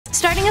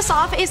Starting us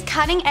off is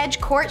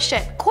cutting-edge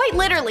courtship, quite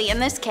literally in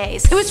this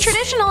case. It was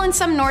traditional in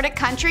some Nordic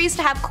countries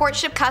to have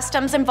courtship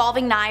customs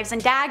involving knives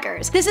and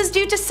daggers. This is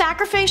due to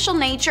sacrificial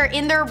nature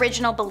in their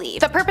original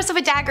belief. The purpose of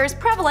a dagger is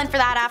prevalent for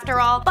that after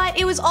all, but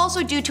it was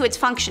also due to its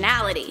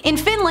functionality. In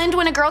Finland,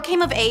 when a girl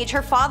came of age,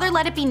 her father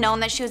let it be known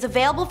that she was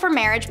available for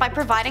marriage by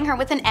providing her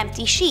with an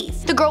empty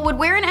sheath. The girl would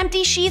wear an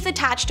empty sheath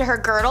attached to her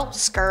girdle,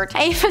 skirt.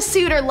 If a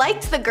suitor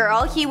liked the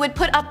girl, he would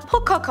put a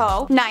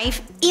pukkoko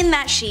knife in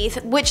that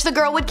sheath, which the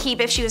girl would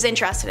keep if she was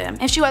interested in him.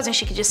 If she wasn't,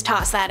 she could just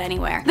toss that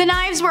anywhere. The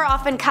knives were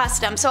often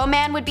custom, so a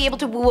man would be able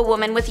to woo a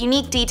woman with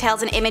unique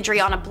details and imagery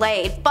on a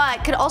blade,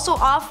 but could also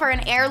offer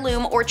an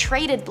heirloom or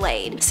traded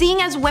blade. Seeing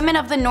as women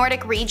of the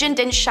Nordic region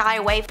didn't shy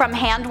away from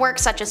handwork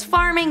such as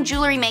farming,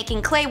 jewelry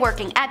making, clay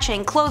working,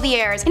 etching,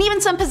 clothiers, and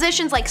even some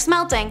positions like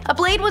smelting, a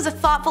blade was a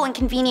thoughtful and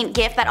convenient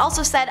gift that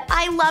also said,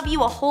 "I love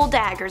you" a whole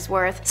dagger's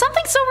worth.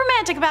 Something so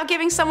romantic about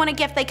giving someone a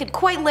gift they could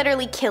quite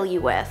literally kill you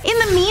with. In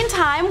the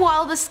meantime,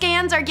 while the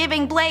Scans are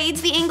giving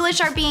blades, the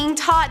English are being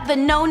taught the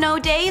no-no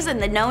days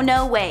and the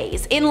no-no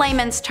ways. In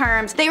layman's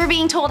terms, they were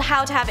being told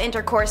how to have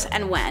intercourse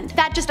and when.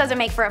 That just doesn't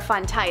make for a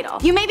fun title.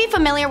 You may be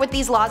familiar with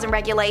these laws and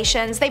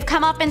regulations. They've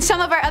come up in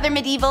some of our other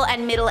medieval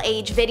and middle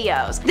age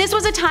videos. This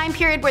was a time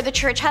period where the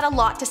church had a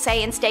lot to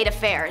say in state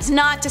affairs.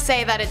 Not to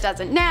say that it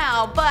doesn't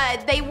now,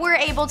 but they were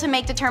able to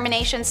make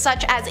determinations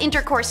such as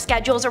intercourse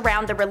schedules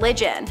around the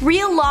religion.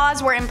 Real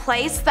laws were in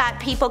place that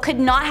people could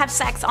not have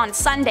sex on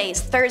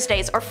Sundays,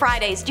 Thursdays, or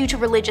Fridays due to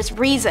religious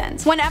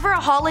reasons. Whenever a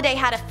holiday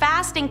had a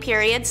fasting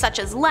period, such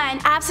as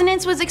Lent,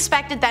 abstinence was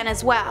expected then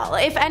as well.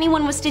 If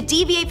anyone was to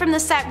deviate from the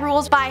set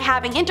rules by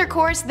having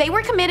intercourse, they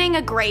were committing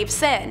a grave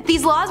sin.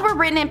 These laws were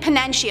written in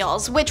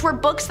penitentials, which were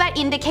books that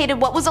indicated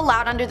what was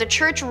allowed under the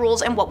church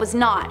rules and what was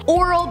not.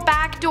 Oral,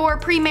 backdoor,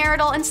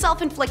 premarital, and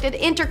self-inflicted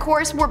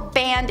intercourse were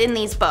banned in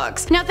these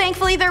books. Now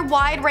thankfully their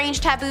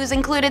wide-range taboos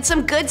included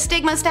some good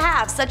stigmas to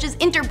have, such as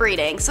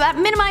interbreeding, so that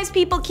minimized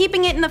people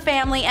keeping it in the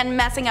family and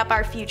messing up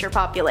our future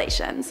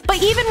populations.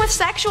 But even with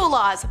sexual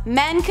laws,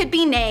 men could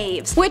be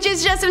knaves, which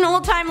is just an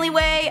old-timely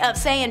way of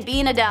saying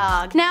being a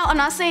dog. Now I'm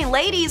not saying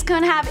ladies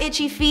couldn't have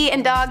itchy feet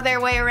and dog their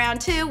way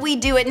around too. We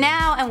do it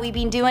now and we've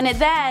been doing it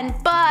then,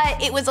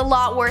 but it was a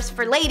lot worse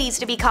for ladies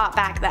to be caught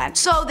back then.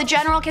 So the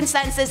general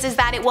consensus is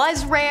that it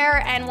was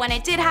rare, and when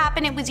it did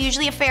happen it was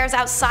usually affairs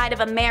outside of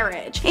a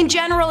marriage. In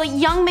general,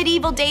 young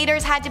medieval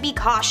daters had to be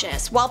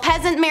cautious. While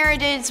peasant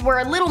marriages were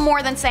a little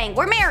more than saying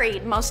we're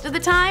married most of the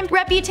time,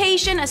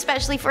 reputation,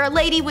 especially for a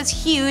lady, was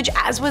huge,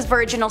 as was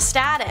virginal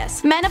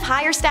status. Men of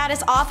higher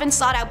status often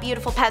sought out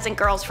beautiful peasant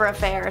girls for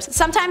affairs.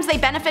 Sometimes they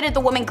benefited the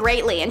woman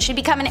greatly and she'd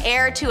become an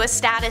heir to a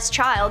status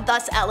child,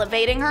 thus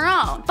elevating her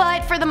own.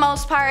 But for the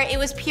most part, it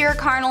was pure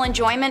carnal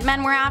enjoyment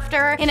men were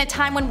after, in a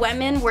time when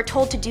women were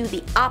told to do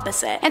the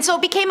opposite. And so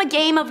it became a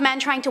game of men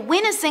trying to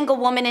win a single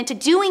woman into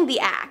doing the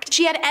act.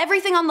 She had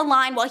everything on the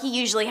line while he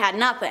usually had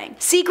nothing.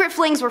 Secret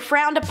flings were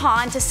frowned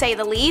upon, to say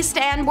the least,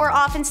 and were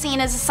often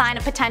seen as a sign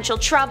of potential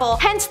trouble,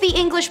 hence the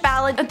English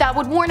ballad that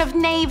would warn of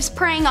knaves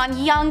preying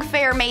on young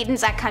fair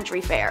maidens at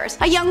country fairs.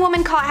 A young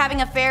woman caught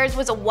having affairs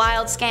was a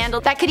wild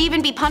scandal that could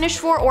even be punished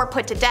for or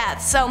put to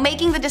death, so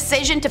making the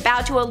decision to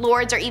bow to a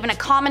lord's or even a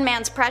common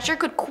man's pressure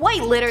could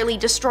quite literally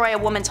destroy a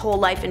woman's whole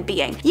life and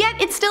being.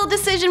 Yet it's still a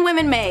decision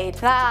women made.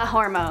 Ah,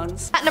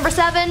 hormones. At number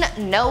 7,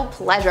 no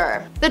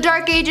pleasure. The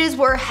Dark Ages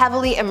were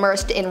heavily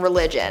immersed in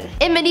religion.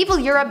 In medieval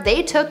Europe,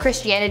 they took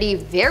Christianity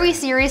very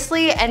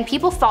seriously and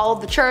people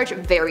followed the church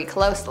very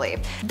closely.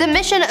 The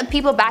mission of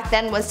people back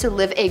then was to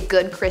live a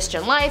good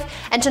Christian life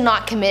and to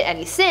not commit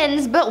any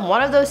sins, but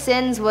one of those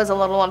sins was a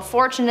little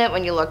unfortunate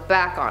when you look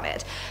back on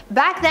it.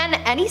 Back then,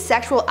 any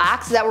sexual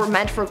acts that were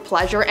meant for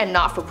pleasure and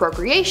not for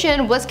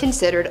procreation was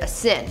considered a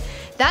sin.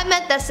 That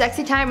meant that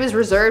sexy time was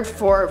reserved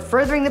for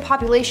furthering the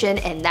population,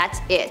 and that's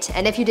it.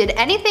 And if you did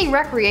anything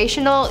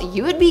recreational,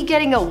 you would be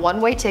getting a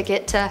one-way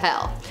ticket to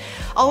hell.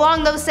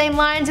 Along those same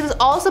lines, it was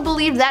also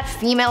believed that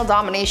female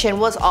domination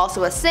was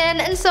also a sin,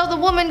 and so the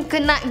woman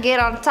could not get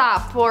on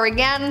top, or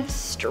again,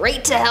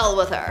 straight to hell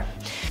with her.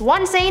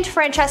 One saint,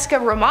 Francesca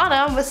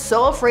Romana, was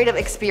so afraid of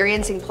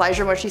experiencing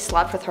pleasure when she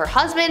slept with her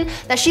husband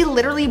that she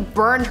literally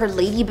burned her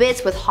lady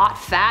bits with hot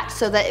fat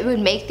so that it would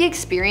make the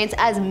experience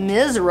as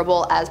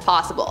miserable as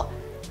possible.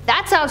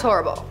 That sounds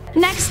horrible.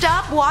 Next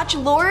up, watch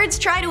lords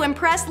try to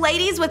impress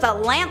ladies with a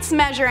lance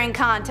measuring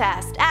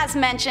contest. As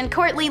mentioned,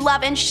 courtly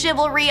love and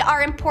chivalry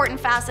are important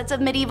facets of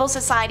medieval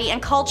society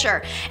and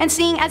culture, and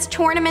seeing as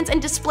tournaments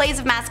and displays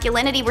of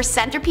masculinity were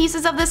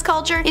centerpieces of this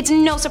culture, it's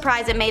no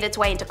surprise it made its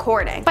way into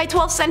courting. By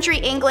 12th century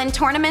England,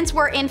 tournaments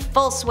were in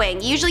full swing,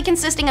 usually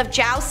consisting of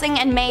jousting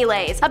and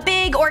melees, a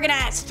big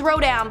organized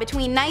throwdown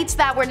between knights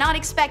that were not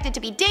expected to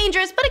be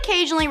dangerous but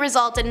occasionally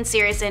resulted in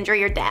serious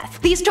injury or death.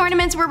 These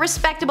tournaments were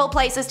respectable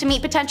places to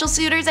meet potential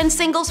suitors and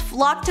singles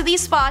flocked to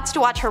these spots to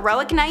watch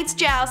heroic knights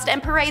joust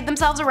and parade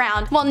themselves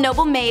around, while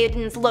noble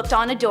maidens looked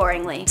on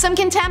adoringly. Some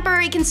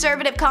contemporary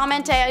conservative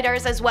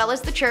commentators, as well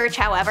as the church,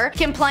 however,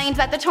 complained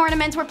that the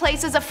tournaments were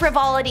places of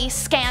frivolity,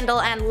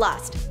 scandal, and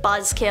lust.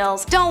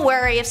 Buzzkills. Don't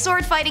worry, if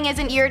sword fighting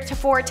isn't your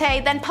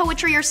forte, then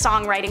poetry or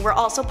songwriting were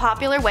also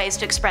popular ways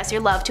to express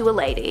your love to a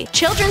lady.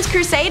 Children's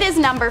Crusade is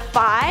number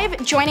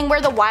 5. Joining Where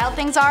the Wild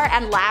Things Are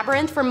and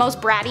Labyrinth for most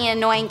bratty and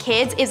annoying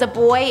kids is a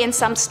boy in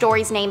some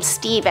stories named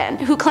Stephen,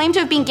 who claimed to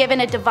have been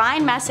given a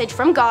divine message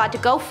from God to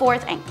go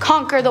forth and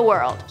conquer the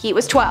world. He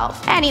was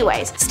 12.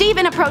 Anyways,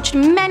 Stephen approached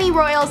many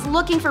royals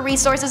looking for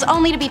resources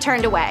only to be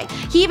turned away.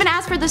 He even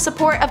asked for the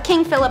support of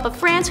King Philip of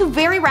France, who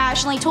very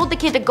rationally told the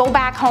kid to go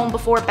back home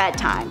before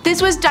bedtime.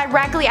 This was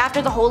directly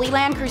after the Holy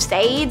Land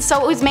Crusades,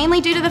 so it was mainly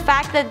due to the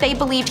fact that they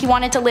believed he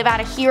wanted to live out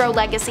a hero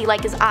legacy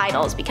like his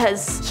idols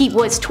because he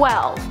was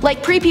 12.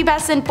 Like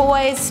prepubescent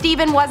boys,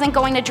 Stephen wasn't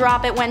going to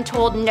drop it when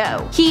told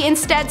no. He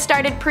instead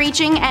started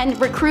preaching and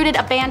recruited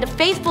a band of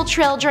faithful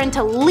children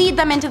to lead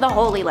them into the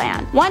Holy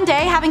Land. One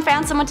day, having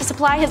found someone to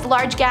supply his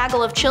large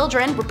gaggle of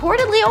children,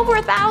 reportedly over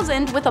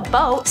 1,000, with a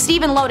boat,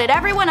 Stephen loaded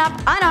everyone up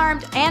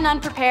unarmed and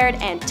unprepared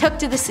and took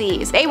to the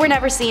seas. They were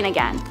never seen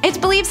again. It's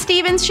believed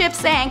Stephen's ship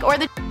sank, or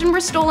the children were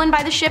stolen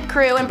by the ship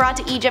crew and brought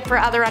to Egypt for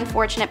other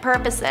unfortunate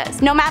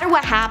purposes. No matter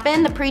what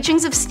happened, the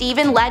preachings of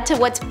Stephen led to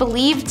what's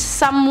believed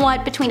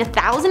somewhat between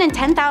 1,000 and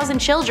 10,000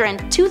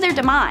 children to their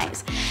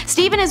demise.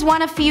 Stephen is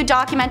one of few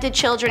documented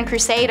children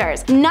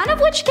crusaders, none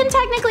of which can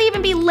technically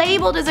even be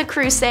labeled as a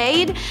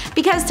crusade,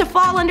 because to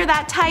fall under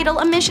that title,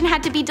 a mission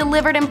had to be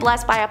delivered and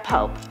blessed by a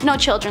pope. No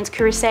children's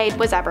crusade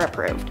was ever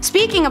approved.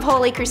 Speaking of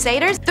holy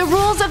crusaders, the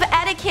rules of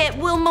etiquette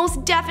will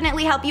most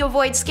definitely help you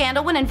avoid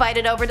scandal when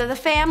invited over to the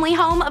family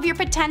home of your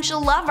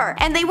potential lover,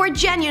 and they were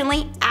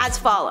genuinely as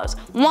follows.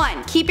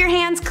 1. Keep your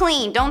hands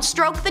clean. Don't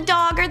stroke the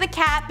dog or the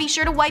cat. Be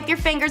sure to wipe your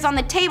fingers on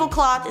the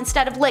tablecloth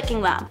instead of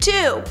licking them.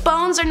 2.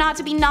 Bones are not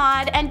to be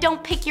gnawed, and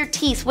don't pick your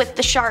teeth with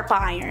the sharp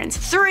irons.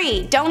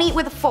 3. Don't eat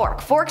with a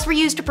fork. Forks were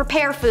used to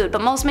prepare food,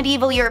 but most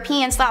medieval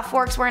Europeans thought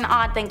forks were an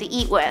odd thing to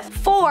eat with.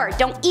 4.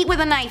 Don't eat with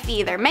a knife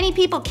either. Many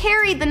people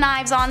carried the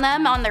knives on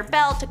them on their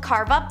belt to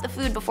carve up the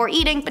food before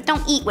eating, but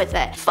don't eat with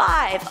it.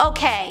 5.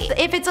 Okay,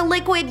 if it's a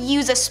liquid,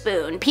 use a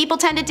spoon. People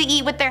tended to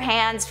eat with their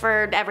hands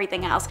for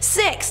everything else.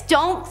 6.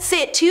 Don't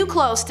sit too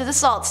close to the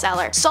salt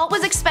cellar. Salt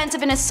was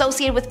expensive and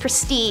associated with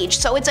prestige,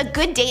 so it's a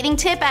good dating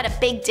tip at a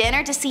big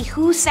dinner to see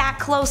who sat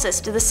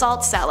closest to the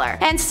salt cellar.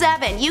 And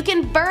 7. You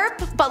can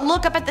burp, but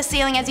look up at the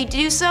ceiling as you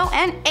do so.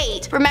 And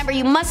 8. Remember,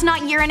 you must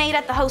not urinate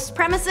at the host's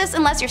premises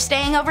unless you're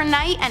staying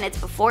overnight and it's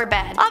before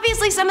bed.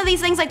 Obviously, some of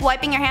these things like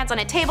wiping your hands on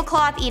a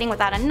tablecloth, eating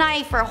without a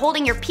knife, or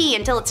holding your pee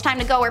until it's time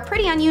to go are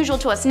pretty unusual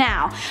to us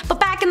now. But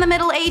back in the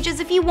Middle Ages,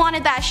 if you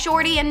wanted that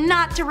shorty and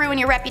not to ruin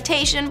your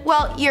reputation,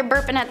 well, you're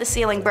burping at the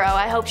ceiling, bro.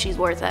 I hope she's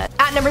worth it.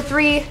 At number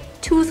 3,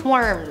 tooth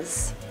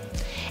worms.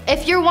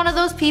 If you're one of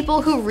those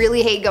people who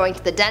really hate going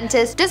to the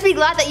dentist, just be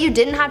glad that you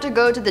didn't have to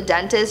go to the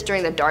dentist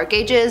during the Dark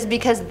Ages,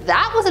 because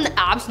that was an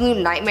absolute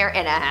nightmare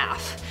and a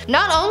half.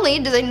 Not only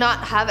do they not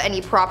have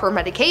any proper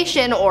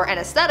medication or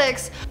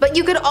anesthetics, but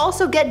you could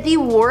also get the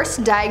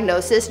worst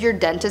diagnosis your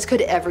dentist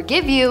could ever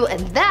give you, and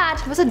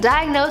that was a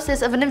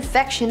diagnosis of an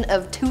infection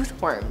of tooth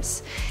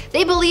worms.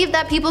 They believed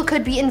that people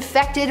could be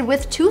infected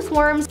with tooth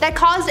worms that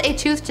caused a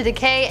tooth to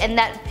decay, and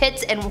that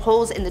pits and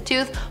holes in the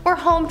tooth were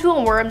home to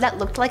a worm that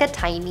looked like a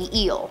tiny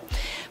eel.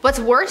 What's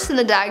worse than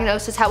the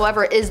diagnosis,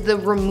 however, is the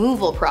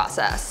removal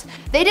process.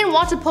 They didn't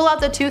want to pull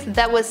out the tooth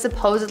that was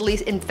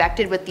supposedly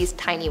infected with these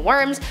tiny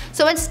worms,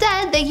 so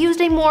instead they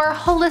used a more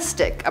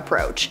holistic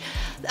approach.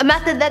 A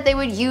method that they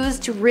would use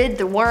to rid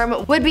the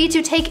worm would be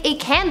to take a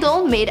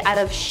candle made out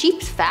of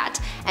sheep's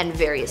fat and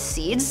various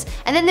seeds,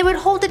 and then they would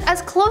hold it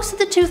as close to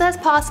the tooth as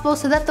possible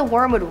so that the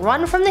worm would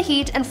run from the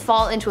heat and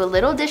fall into a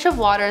little dish of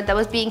water that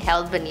was being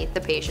held beneath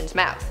the patient's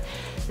mouth.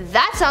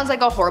 That sounds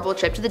like a horrible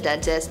trip to the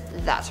dentist,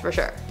 that's for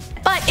sure.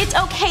 But it's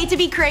okay to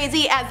be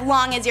crazy as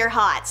long as you're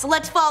hot, so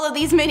let's follow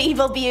these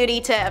medieval beauty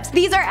tips.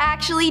 These are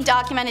actually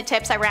documented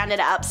tips I rounded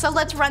up, so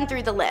let's run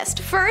through the list.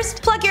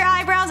 First, pluck your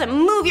eyebrows and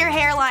move your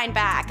hairline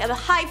back. A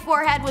high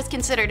forehead was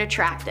considered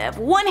attractive.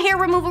 One hair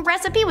removal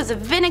recipe was a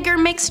vinegar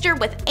mixture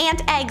with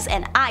ant eggs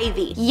and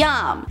ivy.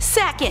 Yum!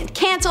 Second,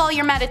 cancel all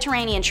your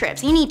Mediterranean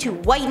trips. You need to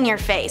whiten your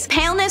face.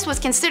 Paleness was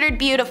considered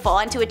beautiful,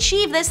 and to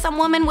achieve this, some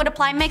women would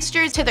apply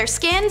mixtures to their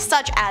skin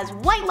such as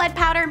white lead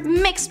powder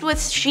mixed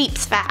with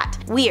sheep's fat.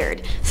 Weird.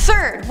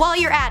 Third, while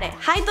you're at it,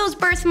 hide those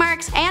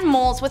birthmarks and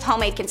moles with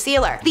homemade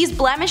concealer. These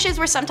blemishes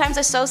were sometimes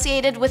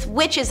associated with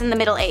witches in the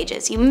Middle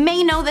Ages. You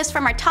may know this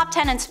from our top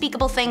 10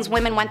 unspeakable things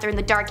women went through in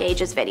the Dark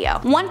Ages video.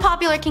 One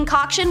popular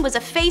concoction was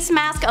a face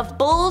mask of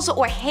bull's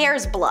or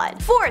hare's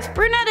blood. Fourth,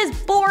 brunette is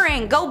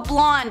boring. Go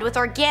blonde with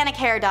organic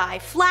hair dye.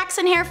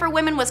 Flaxen hair for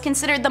women was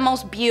considered the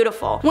most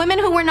beautiful. Women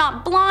who were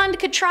not blonde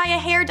could try a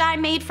hair dye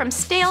made from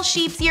stale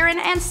sheep's urine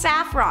and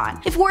saffron.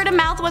 If word of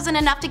mouth wasn't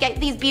enough to get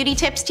these beauty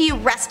tips to you,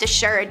 rest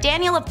assured,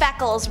 Daniel of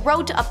Beccles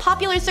wrote a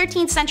popular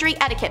 13th century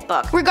etiquette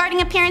book. Regarding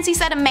appearance, he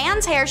said a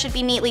man's hair should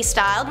be neatly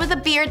styled with a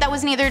beard that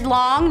was neither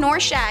long nor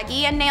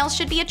shaggy, and nails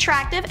should be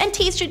attractive, and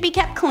teeth should be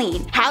kept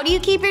clean. How do you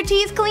keep your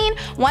teeth clean?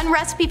 One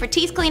recipe for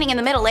teeth cleaning in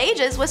the Middle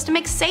Ages was to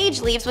mix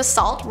sage leaves with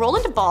salt, roll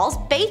into balls,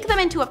 bake them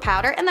into a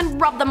powder, and then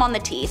rub them on the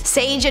teeth.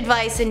 Sage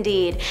advice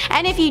indeed.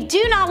 And if you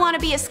do not want to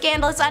be a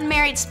scandalous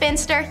unmarried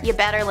spinster, you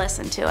better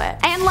listen to it.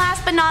 And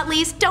last but not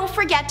least, don't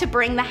forget to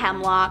bring the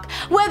hemlock.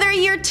 Whether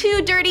you're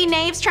two dirty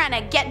knaves trying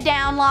to get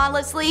down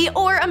lawlessly,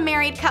 or a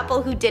married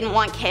couple who didn't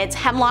want kids,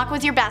 hemlock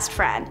was your best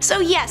friend. So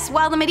yes,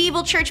 while the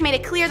medieval church made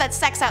it clear that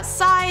sex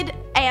outside,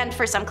 and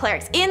for some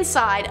clerics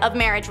inside, of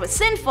marriage was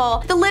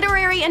sinful, the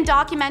literary and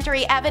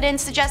documentary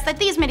evidence suggests that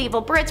these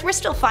medieval Brits were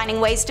still finding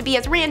ways to be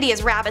as randy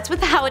as rabbits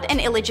without an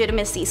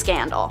illegitimacy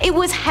scandal. It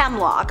was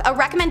hemlock, a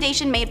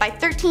recommendation made by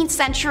 13th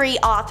century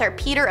author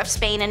Peter of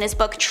Spain in his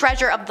book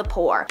Treasure of the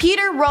Poor.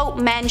 Peter wrote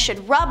men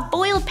should rub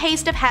boiled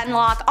paste of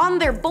hemlock on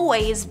their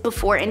boys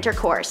before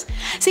intercourse.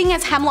 Seeing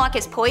as hemlock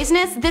is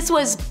poisonous, this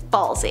was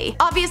ballsy.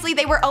 Obviously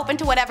they were open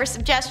to whatever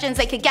suggestions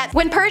they could get.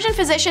 When Persian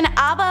physician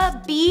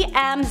Abba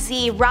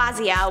BMZ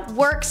Razi's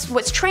works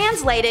was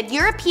translated,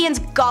 Europeans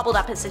gobbled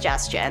up his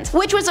suggestions,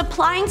 which was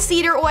applying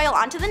cedar oil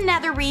onto the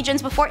nether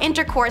regions before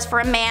intercourse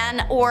for a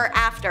man or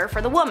after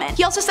for the woman.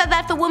 He also said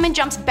that if the woman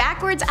jumps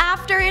backwards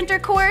after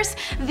intercourse,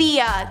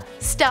 the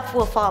stuff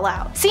will fall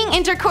out. Seeing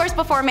intercourse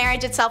before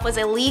marriage itself was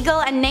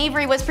illegal and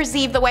knavery was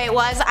perceived the way it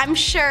was, I'm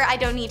sure I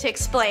don't need to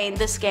explain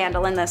the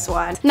scandal in this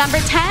one. Number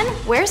 10.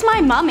 Where's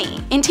My Mummy?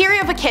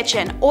 Interior of a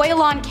kitchen,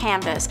 oil on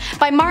canvas,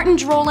 by Martin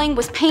Drolling,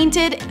 was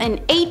painted in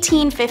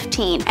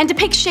 1815 and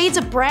depicts shades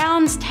of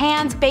browns,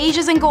 tans,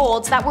 beiges, and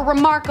golds that were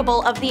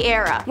remarkable of the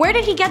era. Where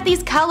did he get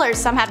these colors,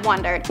 some had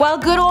wondered? Well,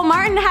 good old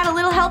Martin had a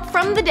little help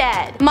from the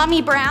dead.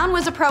 Mummy Brown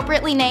was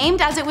appropriately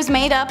named as it was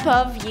made up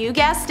of, you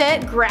guessed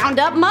it, ground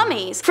up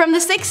mummies. From the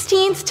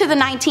 16th to the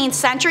 19th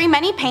century,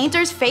 many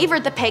painters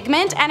favored the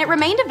pigment, and it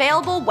remained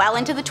available well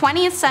into the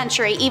 20th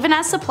century, even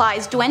as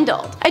supplies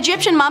dwindled.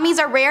 Egyptian mummies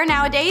are rare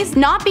nowadays,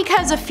 not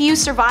because a few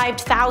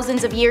survived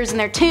thousands of years in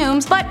their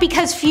tombs, but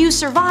because few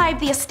survived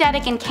the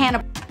aesthetic and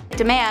cannibal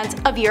demands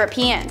of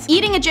Europeans.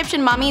 Eating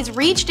Egyptian mummies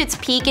reached its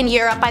peak in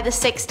Europe by the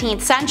 16th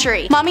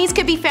century. Mummies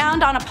could be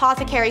found on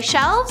apothecary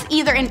shelves,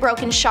 either in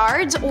broken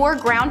shards or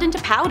ground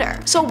into powder.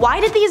 So why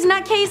did these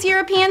nutcase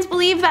Europeans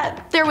believe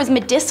that there was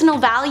medicinal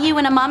value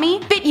in a mummy?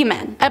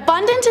 Bitumen.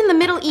 Abundant in the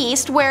Middle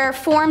East, where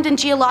formed in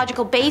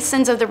geological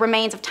basins of the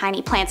remains of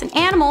tiny plants and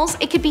animals,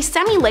 it could be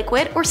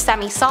semi-liquid or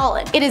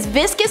semi-solid. It is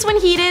viscous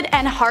when heated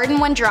and hardened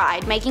when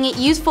dried, making it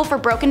useful for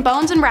broken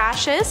bones and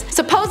rashes.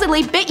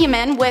 Supposedly,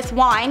 bitumen with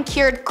wine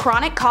cured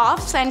chronic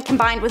coughs, and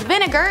combined with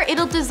vinegar,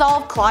 it'll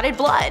dissolve clotted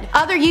blood.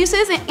 Other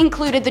uses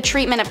included the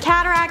treatment of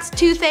cataracts,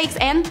 toothaches,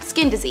 and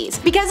skin disease.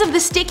 Because of the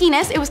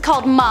stickiness, it was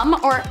called mum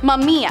or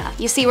mumia.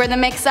 You see where the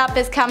mix-up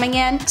is coming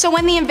in? So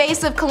when the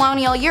invasive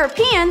colonial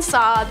Europeans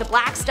saw the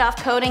black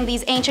stuff coating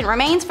these ancient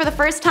remains for the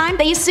first time,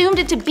 they assumed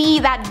it to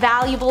be that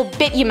valuable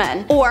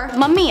bitumen, or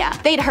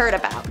mumia, they'd heard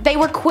about. They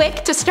were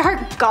quick to start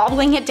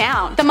gobbling it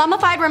down. The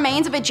mummified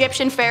remains of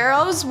Egyptian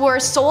pharaohs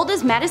were sold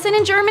as medicine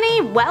in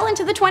Germany well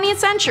into the 20th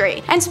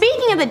century. And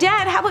speaking of the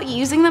dead, how about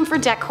using them for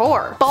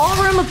decor?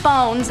 Ballroom of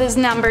Bones is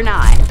number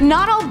 9.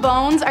 Not all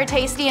bones are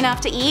tasty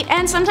enough to eat,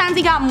 and sometimes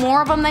you got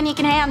more of them than you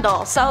can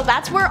handle, so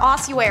that's where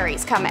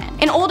ossuaries come in.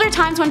 In older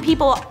times when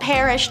people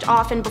perished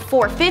often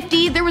before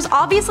 50, there was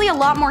obviously a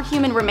lot more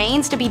human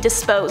remains to be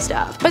disposed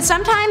of. But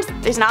sometimes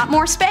there's not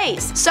more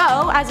space.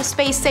 So, as a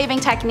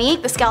space-saving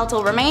technique, the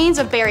skeletal remains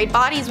of buried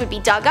bodies would be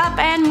dug up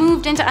and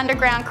moved into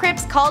underground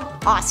crypts called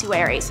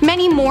ossuaries.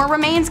 Many more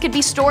remains could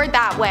be stored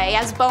that way,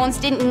 as bones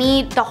didn't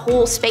need the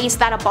whole space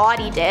that a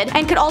body did,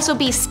 and could also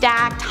be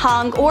stacked,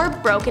 hung, or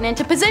broken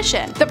into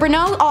position. The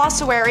Brno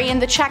ossuary in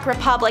the Czech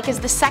Republic is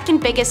the second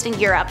biggest in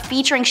Europe,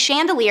 featuring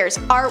chandeliers,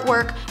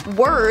 artwork,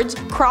 words,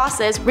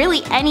 crosses,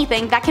 really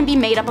anything that can be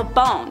made up of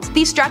bones.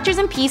 These structures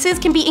and pieces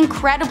can be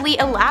incredibly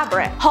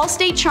elaborate. Hull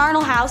State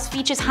Charnel House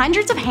features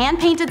hundreds of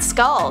hand-painted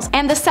skulls,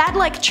 and the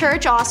Sadlec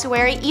Church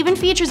ossuary even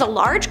features a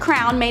large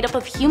crown made up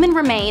of human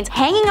remains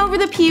hanging over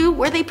the pew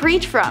where they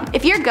preach from.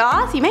 If you're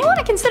goth, you may want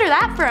to consider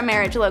that for a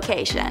marriage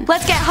location.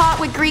 Let's get hot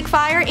with Greek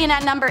fire in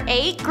at number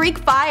 8. Greek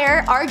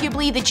fire,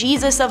 arguably the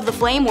Jesus of the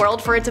flame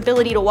world for its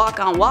ability to walk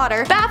on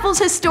water, baffles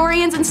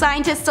historians and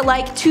scientists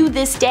alike to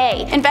this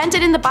day.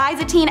 Invented in the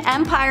Byzantine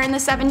Empire in the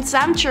 7th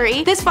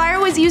century, this fire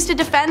was used to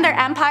defend their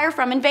empire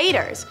from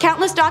invaders.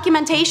 Countless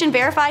documentation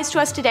verifies to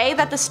us today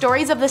that the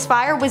stories of this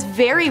fire was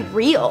very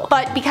real,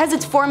 but because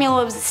its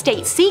formula was a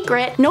state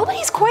secret,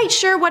 nobody's quite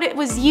sure what it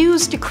was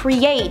used to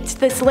create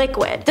this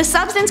liquid. The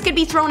substance could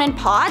be thrown in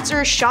pots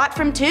or shot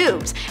from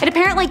tubes. It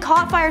apparently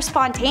caught fire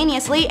spontaneously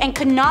instantaneously and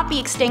could not be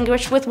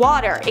extinguished with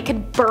water. It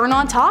could burn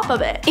on top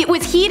of it. It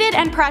was heated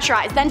and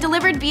pressurized, then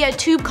delivered via a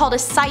tube called a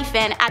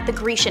siphon at the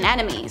Grecian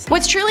enemies.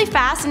 What's truly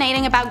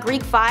fascinating about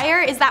Greek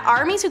fire is that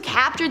armies who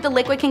captured the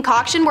liquid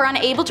concoction were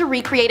unable to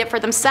recreate it for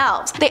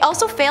themselves. They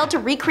also failed to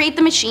recreate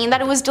the machine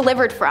that it was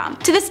delivered from.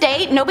 To this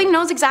day, nobody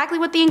knows exactly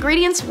what the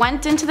ingredients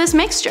went into this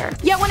mixture.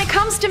 Yet when it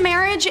comes to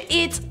marriage,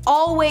 it's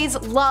always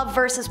love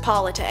versus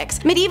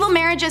politics. Medieval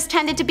marriages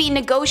tended to be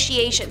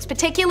negotiations,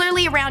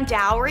 particularly around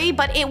dowry,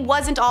 but it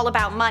wasn't all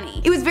about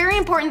money. It was very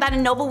important that a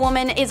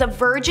noblewoman is a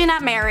virgin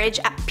at marriage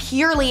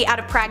purely out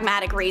of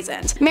pragmatic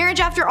reasons. Marriage,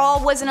 after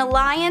all, was an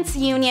alliance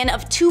union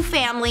of two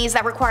families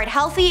that required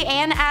healthy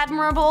and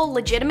admirable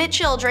legitimate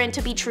children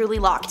to be truly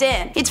locked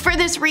in. It's for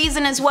this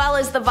reason, as well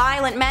as the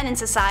violent men in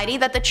society,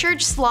 that the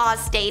church laws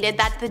stated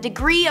that the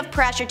degree of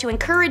pressure to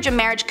encourage a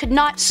marriage could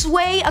not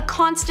sway a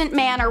constant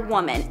man or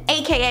woman,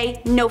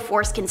 aka no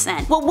forced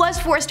consent. What was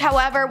forced,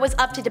 however, was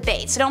up to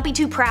debate, so don't be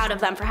too proud of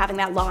them for having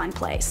that law in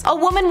place. A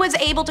woman was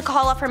able to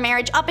call off her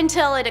marriage up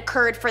until it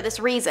occurred for this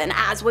reason,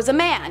 as was a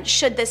man.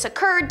 Should this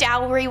occur,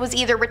 dowry was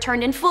either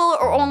returned in full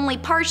or only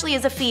partially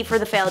as a fee for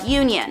the failed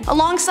union.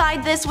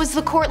 Alongside this was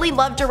the courtly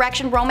love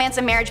direction romance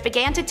and marriage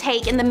began to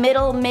take in the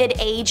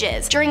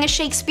mid-ages, during a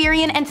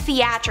Shakespearean and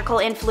theatrical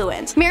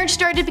influence. Marriage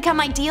started to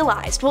become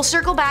idealized. We'll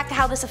circle back to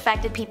how this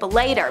affected people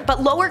later,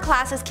 but lower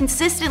classes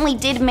consistently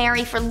did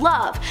marry for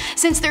love,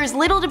 since there's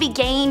little to be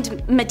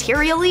gained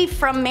materially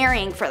from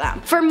marrying for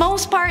them. For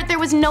most part, there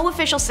was no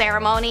official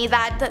ceremony.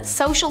 That the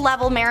social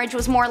level marriage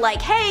was more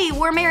like, hey,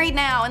 we're married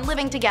now and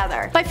living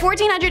together. By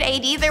 1400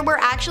 AD, there were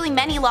actually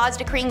many laws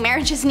decreeing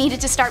marriages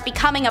needed to start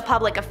becoming a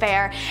public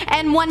affair,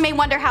 and one may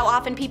wonder how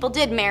often people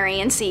did marry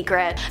in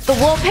secret. The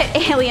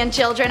Woolpit alien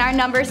children are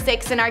number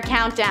 6 in our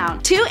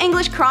countdown. Two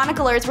English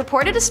chroniclers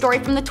reported a story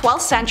from the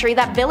 12th century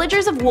that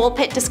villagers of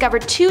Woolpit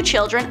discovered two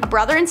children, a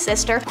brother and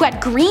sister, who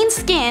had green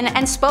skin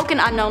and spoke an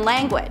unknown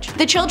language.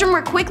 The children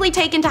were quickly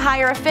taken to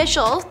higher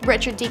officials,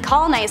 Richard de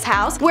Caulnay's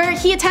house, where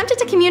he attempted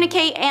to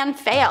communicate and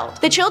failed.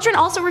 The children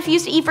also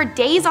refused to eat for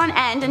days on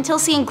end until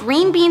seeing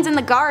green beans in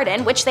the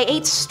garden, which they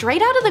ate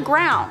straight out of the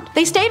ground.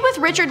 They stayed with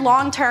Richard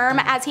long term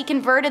as he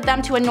converted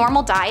them to a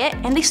normal diet,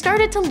 and they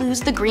started to lose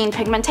the green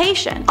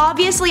pigmentation.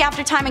 Obviously,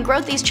 after time and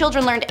growth, these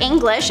children learned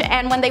English,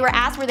 and when they were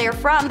asked where they were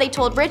from, they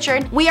told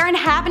Richard, "We are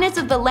inhabitants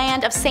of the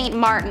land of Saint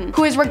Martin,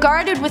 who is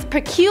regarded with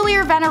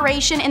peculiar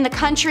veneration in the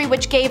country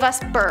which gave us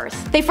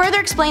birth." They further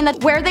explained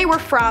that where they were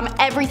from,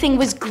 everything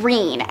was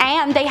green,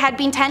 and they had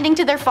been tending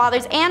to their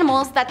father's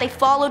animals that they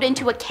followed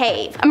into a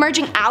cave.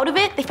 Emerging out of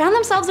it, they found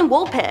themselves in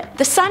Woolpit.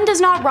 "The sun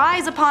does not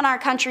rise upon our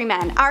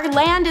countrymen. Our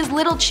land is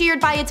little cheered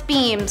by its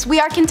beams. We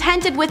are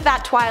contented with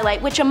that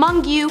twilight which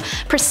among you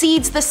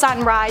precedes the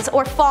sunrise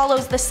or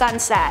follows the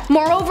sunset.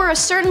 Moreover, a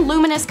certain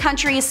luminous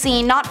country is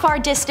seen not far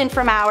distant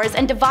from ours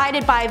and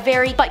divided by a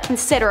very but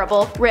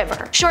considerable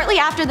river." Shortly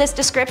after this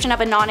description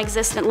of a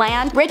non-existent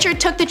land, Richard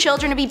took the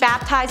children to be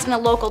baptized in a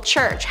local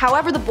church.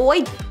 However, the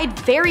boy died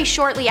very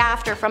shortly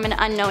after from an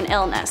unknown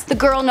illness. The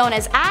girl, known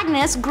as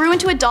Agnes, grew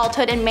into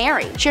adulthood and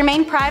married. She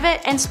remained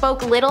private and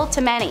spoke little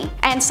to many,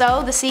 and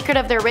so the secret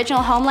of their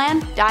original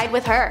homeland died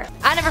with her.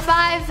 At number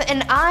 5,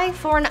 an eye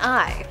for an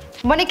eye.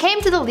 When it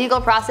came to the legal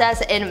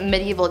process in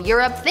medieval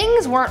Europe,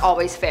 things weren't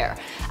always fair.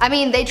 I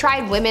mean, they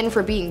tried women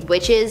for being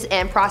witches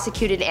and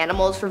prosecuted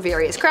animals for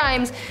various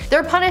crimes.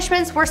 Their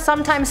punishments were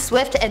sometimes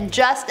swift and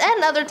just,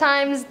 and other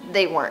times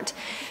they weren't.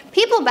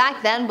 People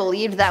back then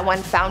believed that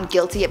when found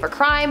guilty of a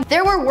crime,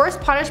 there were worse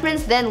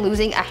punishments than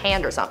losing a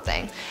hand or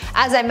something.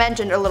 As I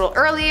mentioned a little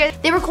earlier,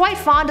 they were quite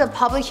fond of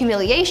public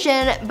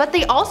humiliation, but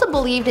they also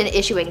believed in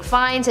issuing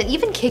fines and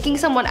even kicking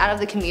someone out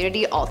of the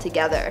community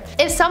altogether.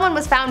 If someone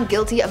was found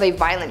guilty of a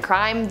violent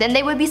crime, then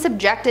they would be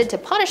subjected to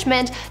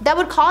punishment that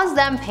would cause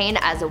them pain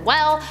as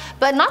well,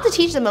 but not to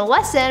teach them a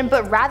lesson,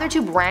 but rather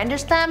to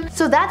brandish them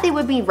so that they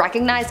would be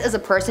recognized as a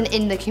person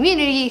in the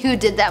community who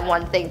did that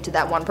one thing to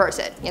that one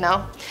person, you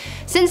know?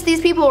 Since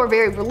these people were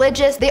very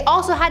religious, they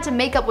also had to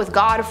make up with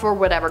God for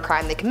whatever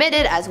crime they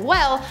committed as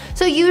well,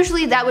 so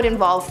usually that would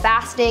involve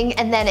fasting,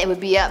 and then it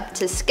would be up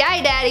to Sky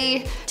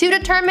Daddy to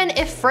determine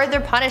if further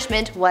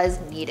punishment was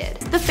needed.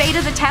 The fate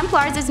of the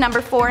Templars is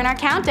number 4 in our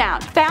countdown.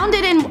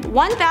 Founded in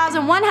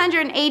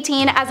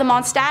 1118 as a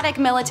monastic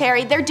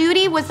military, their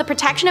duty was the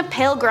protection of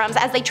pilgrims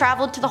as they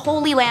traveled to the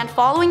Holy Land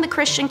following the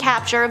Christian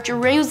capture of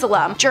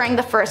Jerusalem during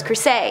the First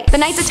Crusade. The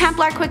Knights of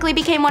Templar quickly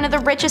became one of the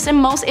richest and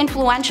most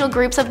influential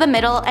groups of the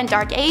Middle and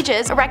Dark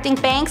Ages, erecting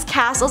banks,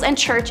 castles, and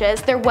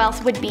churches. Their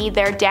wealth would be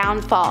their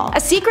downfall. A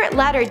secret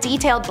letter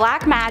detailed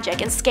black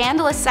magic and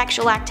scandalous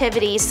sexual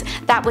activities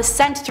that was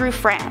sent through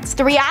France.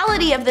 The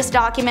reality of this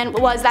document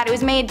was that it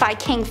was made by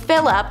King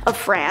Philip of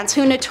France,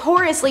 who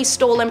notoriously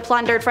stole and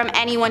plundered from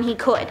anyone he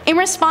could. In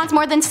response,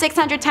 more than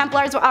 600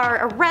 Templars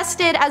are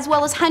arrested, as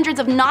well as hundreds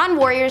of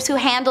non-warriors who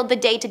handled the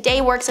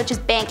day-to-day work such as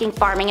banking,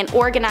 farming, and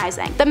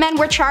organizing. The men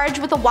were charged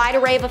with a wide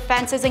array of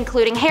offenses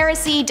including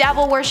heresy,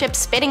 devil worship,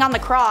 spitting on the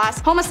cross,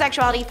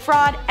 homosexuality,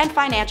 fraud, and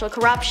financial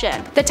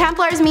corruption. The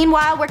Templars,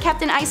 meanwhile, were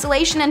kept in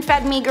isolation and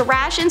fed meager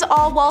rations,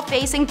 all while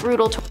facing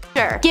brutal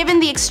torture. Given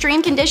the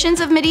extreme conditions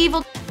of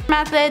medieval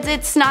methods,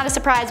 it's not a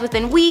surprise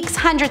within weeks,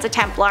 hundreds of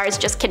Templars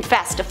just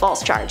confessed to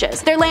false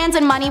charges. Their lands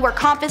and money were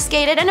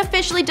confiscated and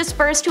officially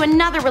dispersed to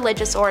another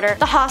religious order,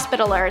 the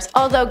Hospitallers,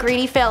 although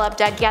greedy Philip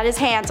did get his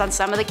hands on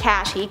some of the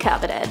cash he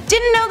coveted.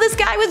 Didn't know this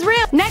guy was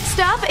real! Next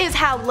up is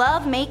how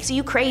love makes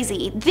you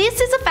crazy.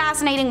 This is a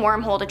fascinating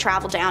wormhole to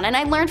travel down, and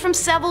I learned from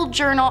several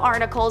journal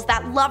articles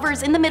that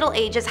lovers in the Middle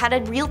Ages had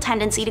a real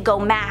tendency to go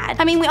mad.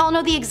 I mean, we all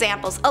know the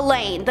examples: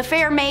 Elaine, the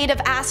fair maid of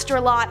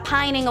Astrolot,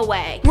 pining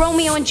away;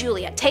 Romeo and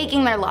Juliet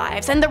taking their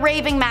lives; and the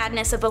raving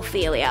madness of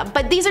Ophelia.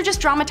 But these are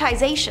just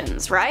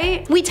dramatizations,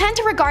 right? We tend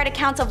to regard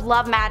accounts of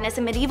love madness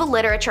in medieval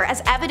literature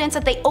as evidence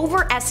that they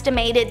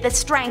overestimated the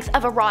strength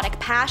of erotic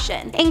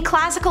passion. In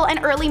classical and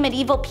early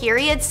medieval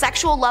periods,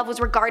 sexual love was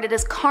regarded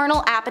as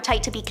carnal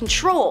appetite to be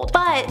controlled.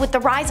 But with the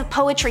rise of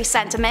poetry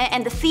sentiment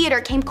and the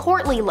theater came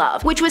courtly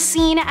love, which was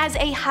seen as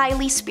a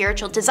highly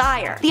spiritual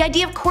desire. The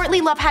idea of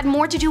courtly love had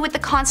more to do with the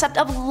concept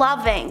of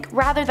loving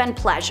rather than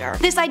pleasure.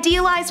 This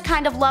idealized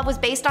kind of love was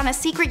based on a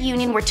secret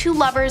union where two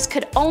lovers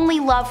could only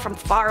love from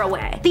far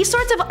away. These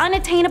sorts of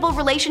unattainable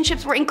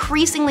relationships were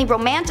increasingly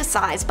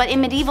romanticized, but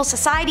in medieval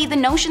society, the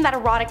notion that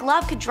erotic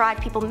love could drive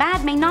people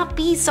mad may not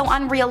be so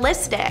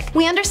unrealistic.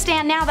 We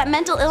understand now that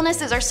mental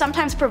illnesses are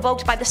sometimes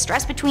provoked by the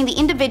stress between the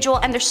individual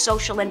and their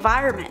social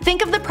environment.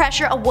 Think of the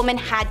pressure a woman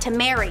had to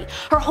marry.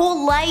 Her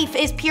whole life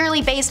is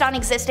purely based on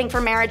existing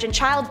for marriage and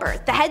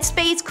childbirth. The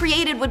headspace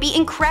created would be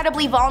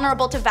incredibly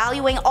vulnerable to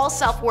valuing all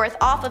self-worth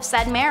off of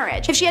said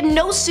marriage. If she had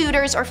no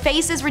suitors or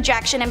faces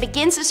rejection and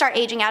begins to start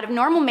aging out of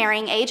normal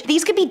marrying age,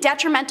 these could be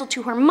detrimental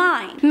to her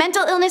mind.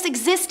 Mental illness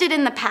existed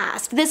in the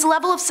past. This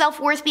level of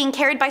self-worth being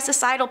carried by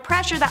societal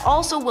pressure that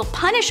also will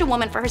punish a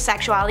woman for her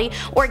sexuality,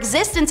 or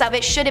existence of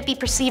it should it be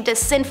perceived as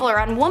sinful or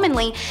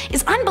unwomanly,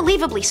 is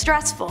unbelievably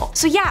stressful.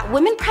 So yeah,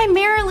 women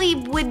primarily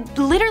would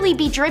literally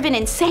be driven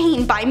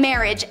insane by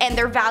marriage and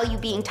their value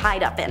being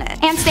tied up in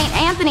it. And St.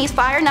 Anthony's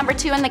fire, number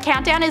 2 in the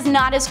countdown, is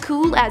not as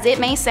cool as it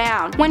may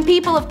sound. When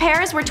people of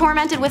Paris were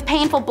tormented with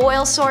painful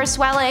boils, sores,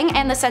 swelling,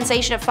 and the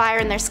sensation of fire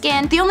in their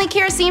skin, the only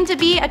cure seemed to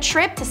be a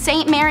trip to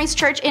St. Mary's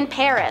Church in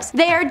Paris.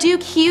 There,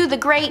 Duke Hugh the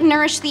Great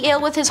nourished the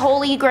ill with his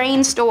holy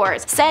grain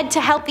stores, said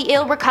to help the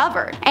ill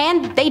recover.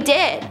 And they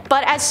did.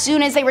 But as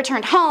soon as they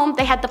returned home,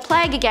 they had the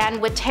plague again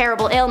with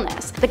terrible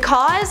illness. The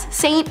cause?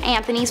 St.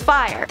 Anthony's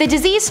fire. The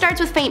disease starts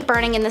with faint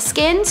burning in the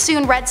skin.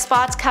 Soon red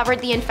spots covered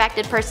the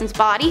infected person's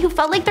body, who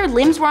felt like their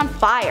limbs were on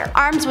fire.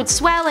 Arms would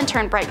swell and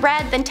turn bright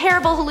red, then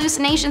terrible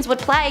hallucinations would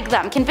plague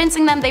them,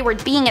 convincing them they were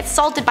being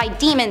assaulted by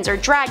demons or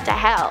dragged to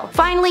hell.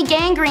 Finally,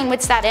 gangrene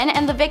would set in,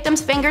 and the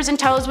victim's fingers and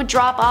toes would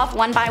drop off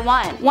one by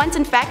one. Once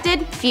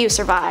infected, few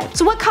survived.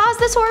 So what caused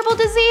this horrible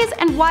disease,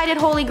 and why did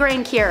holy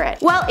grain cure it?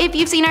 Well, if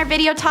you've seen our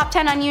video Top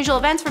 10 Unusual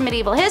Events from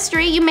Medieval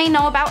History, you may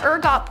know about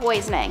ergot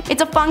poisoning.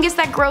 It's a fungus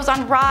that grows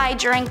on rye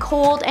during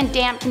cold and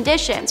damp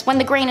conditions. When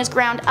the grain is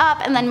ground up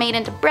and then made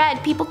into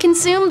bread, people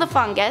consume the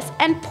fungus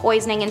and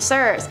poisoning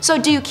ensues. So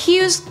Duke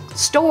Hugh's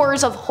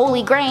stores of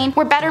holy grain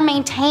were better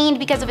maintained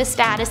because of his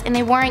status, and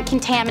they weren't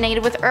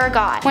contaminated with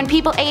ergot. When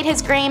people ate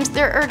his grains,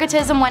 their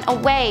ergotism went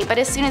away, but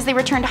as soon as they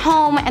returned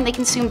home and they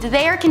consumed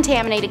their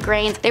contaminated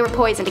grains, they were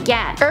poisoned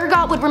again.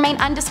 Ergot would remain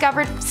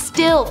undiscovered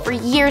still for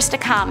years to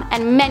come,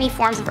 and many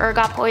forms of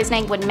ergot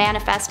poisoning would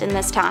manifest in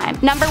this time.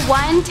 Number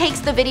 1 takes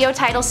the video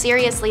title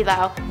seriously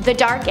though, the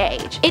Dark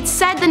Age. It's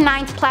said the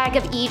 9th plague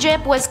of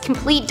Egypt was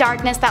complete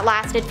darkness that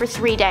lasted for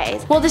 3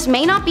 days. Well, this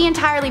may not be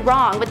entirely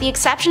wrong, with the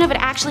exception of it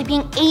actually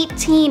being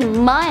 18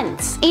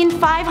 months. In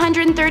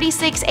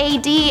 536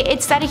 AD,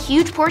 it's said a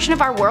huge portion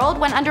of our world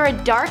went under a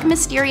dark,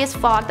 mysterious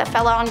fog that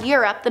fell on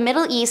Europe, the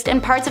Middle East,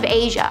 and parts of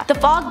Asia. The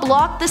fog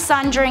blocked the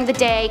sun during the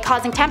day,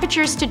 causing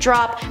temperatures to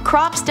drop,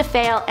 crops to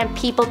fail, and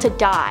people to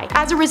die.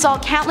 As a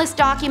result, countless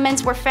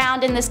documents were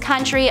found in this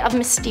country of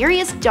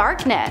mysterious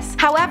darkness.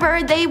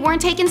 However, they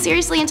weren't taken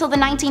seriously until the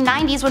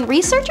 1990s, when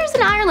researchers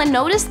in Ireland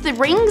noticed the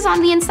rings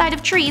on the inside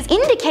of trees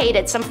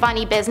indicated some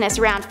funny business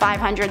around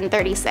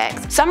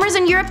 536. Summers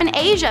in Europe and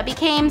Asia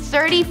became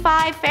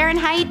 35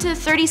 Fahrenheit to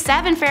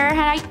 37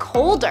 Fahrenheit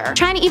colder.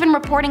 China even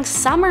reporting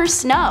summer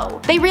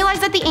snow. They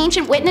realized that the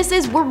ancient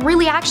witnesses were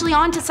really actually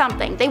onto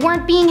something. They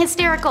weren't being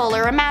hysterical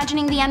or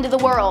imagining the end of the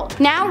world.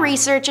 Now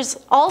researchers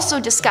also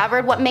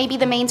discovered what may be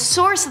the main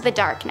source of the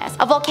darkness.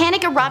 A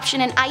volcanic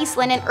eruption in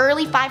Iceland in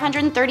early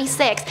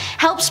 536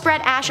 helped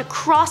spread ash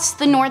across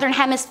the northern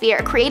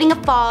hemisphere, creating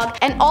a fog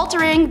and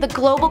altering the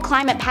global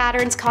climate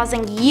patterns,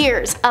 causing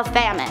years of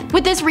famine.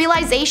 With this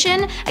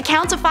realization,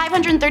 accounts of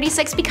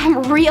 536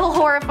 become real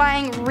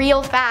horrifying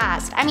real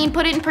fast. I mean,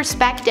 put it in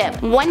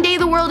perspective. One day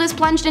the world is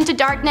plunged into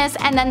darkness,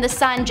 and then the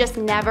sun just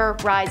never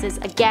rises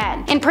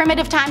again. In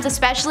primitive times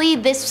especially,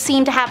 this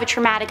seemed to have a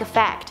traumatic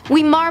effect.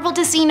 We marvel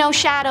to see no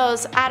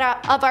shadows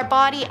of our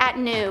body at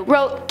noon,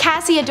 wrote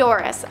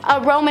Cassiodorus,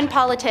 a Roman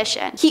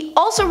politician. He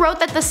also wrote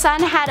that the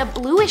sun had a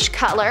bluish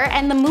color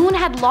and the moon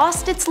had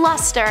lost its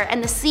luster,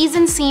 and the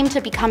seasons seemed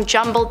to become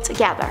jumbled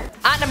together.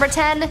 At number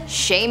 10,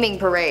 shaming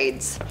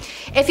parades.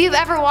 If you've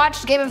ever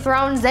watched Game of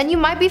Thrones, then you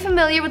might be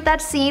familiar with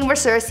that scene where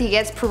Cersei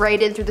gets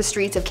paraded through the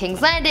streets of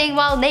King's Landing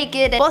while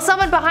naked, while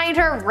someone behind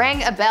her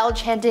rang a bell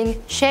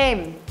chanting,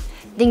 "Shame.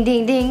 Ding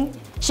ding ding,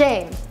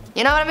 shame.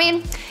 You know what I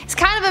mean? It's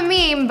kind of a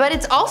meme, but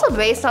it's also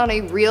based on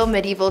a real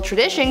medieval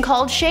tradition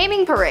called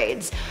shaming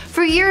parades.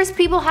 For years,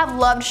 people have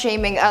loved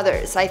shaming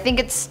others. I think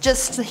it's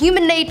just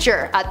human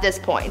nature at this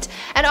point.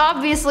 And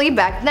obviously,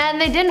 back then,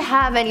 they didn't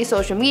have any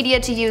social media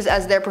to use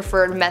as their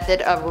preferred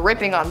method of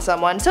ripping on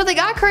someone, so they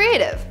got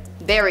creative.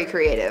 Very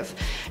creative.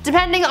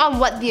 Depending on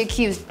what the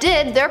accused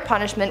did, their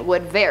punishment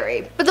would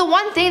vary. But the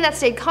one thing that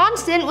stayed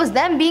constant was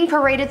them being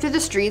paraded through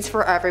the streets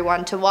for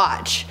everyone to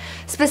watch.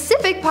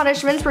 Specific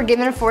punishments were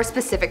given for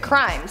specific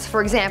crimes.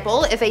 For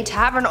example, if a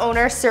tavern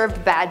owner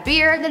served bad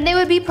beer, then they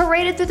would be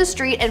paraded through the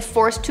street and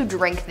forced to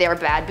drink their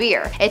bad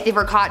beer. If they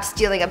were caught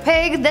stealing a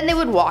pig, then they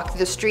would walk through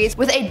the streets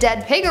with a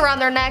dead pig around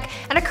their neck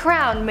and a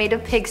crown made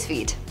of pig's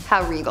feet.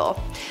 How regal.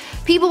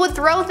 People would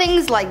throw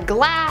things like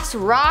glass,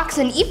 rocks,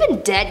 and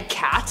even dead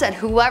cats at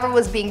whoever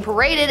was being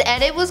paraded,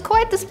 and it was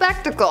quite the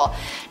spectacle.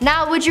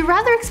 Now, would you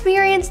rather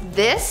experience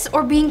this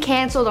or being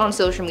cancelled on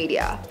social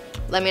media?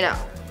 Let me know.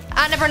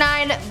 At number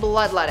 9,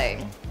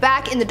 bloodletting.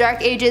 Back in the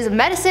Dark Ages,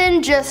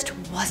 medicine just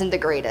wasn't the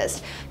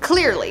greatest.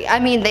 Clearly, I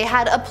mean, they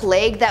had a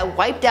plague that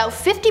wiped out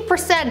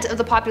 50% of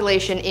the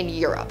population in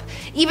Europe.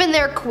 Even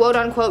their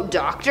quote-unquote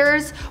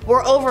doctors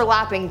were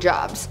overlapping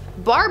jobs.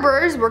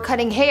 Barbers were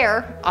cutting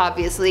hair,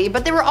 obviously,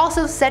 but they were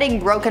also setting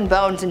broken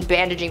bones and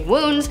bandaging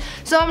wounds,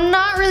 so I'm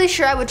not really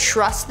sure I would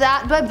trust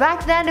that, but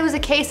back then it was a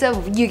case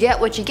of you get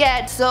what you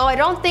get, so I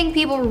don't think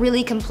people were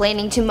really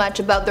complaining too much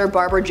about their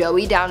barber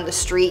Joey down the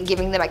street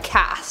giving them a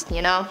cast,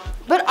 you know?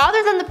 But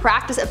other than the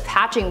practice of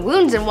patching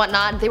wounds and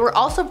whatnot, they were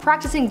also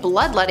practicing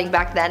bloodletting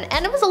back then,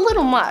 and it was a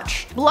little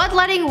much.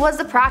 Bloodletting was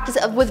the practice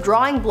of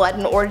withdrawing blood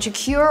in order to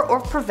cure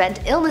or prevent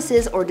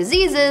illnesses or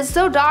diseases,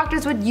 so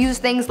doctors would use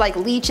things like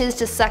leeches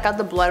to suck out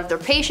the blood of their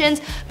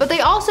patients, but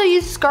they also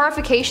used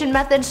scarification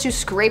methods to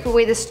scrape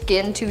away the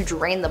skin to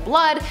drain the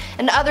blood,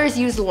 and others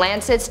used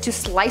lancets to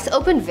slice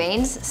open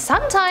veins,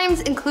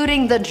 sometimes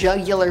including the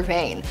jugular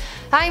vein.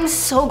 I'm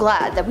so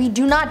glad that we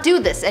do not do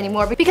this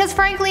anymore because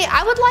frankly,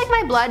 I would like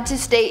my blood to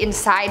stay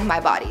inside my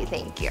body,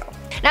 thank you.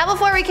 Now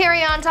before we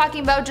carry on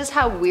talking about just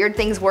how weird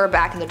things were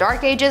back in the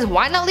Dark Ages,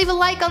 why not leave a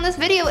like on this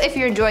video if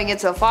you're enjoying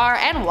it so far,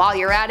 and while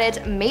you're at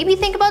it, maybe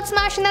think about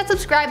smashing that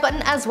subscribe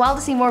button as well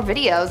to see more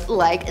videos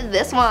like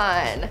this one.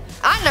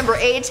 At number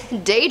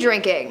 8, day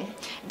drinking.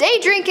 Day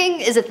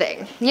drinking is a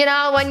thing. You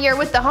know, when you're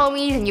with the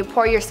homies and you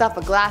pour yourself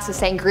a glass of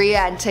sangria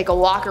and take a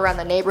walk around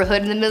the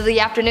neighborhood in the middle of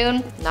the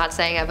afternoon. Not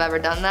saying I've ever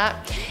done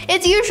that.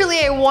 It's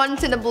usually a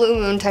once in a blue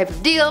moon type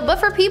of deal, but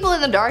for people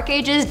in the Dark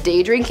Ages,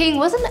 day drinking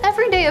was an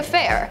everyday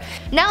affair.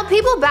 Now,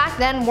 people back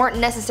then weren't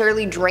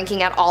necessarily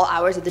drinking at all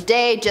hours of the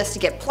day just to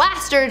get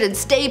plastered and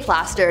stay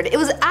plastered. It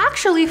was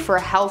actually for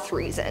health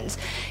reasons.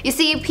 You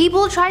see,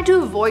 people tried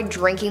to avoid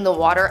drinking the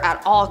water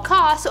at all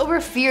costs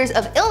over fears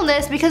of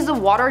illness because the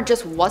water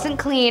just wasn't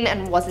clean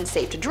and wasn't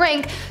safe to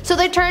drink, so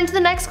they turned to the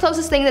next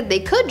closest thing that they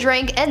could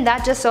drink, and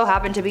that just so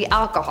happened to be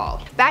alcohol.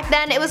 Back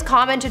then, it was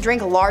common to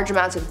drink large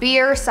amounts of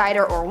beer,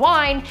 cider, or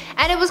wine,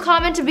 and it was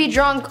common to be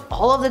drunk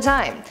all of the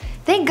time.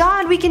 Thank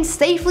God we can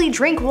safely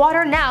drink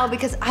water now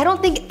because I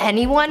don't think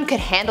anyone could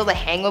handle the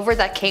hangover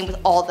that came with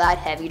all that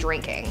heavy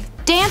drinking.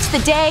 Dance the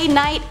day,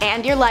 night,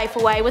 and your life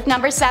away with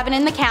number 7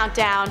 in the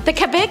countdown. The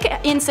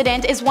Quebec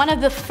incident is one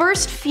of the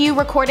first few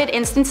recorded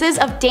instances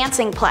of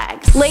dancing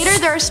plagues. Later,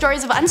 there are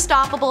stories of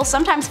unstoppable,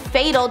 sometimes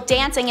fatal,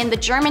 dancing in the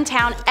German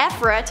town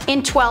Erfurt in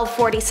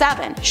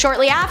 1247.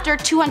 Shortly after,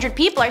 200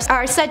 people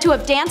are said to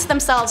have danced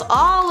themselves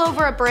all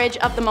over a bridge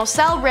of the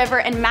Moselle River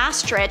in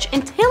Maastricht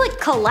until it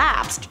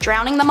collapsed,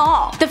 drowning them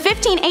all. The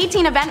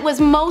 1518 event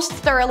was most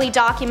thoroughly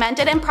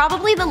documented and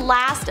probably the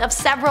last of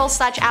several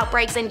such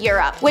outbreaks in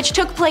Europe, which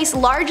took place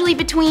largely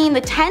between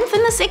the 10th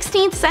and the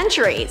 16th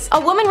centuries. A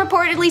woman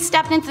reportedly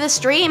stepped into the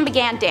street and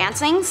began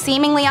dancing,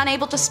 seemingly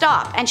unable to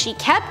stop, and she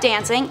kept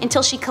dancing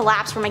until she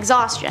collapsed from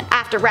exhaustion.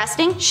 After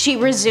resting, she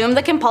resumed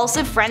the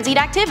compulsive, frenzied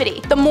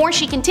activity. The more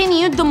she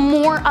continued, the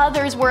more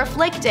others were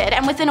afflicted,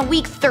 and within a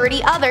week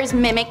 30 others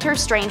mimicked her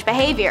strange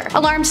behavior.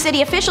 Alarmed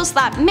city officials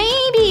thought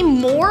maybe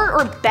more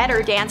or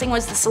better dancing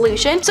was the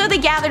solution, so they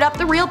gathered up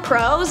the real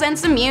pros and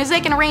some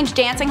music and arranged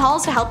dancing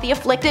halls to help the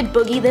afflicted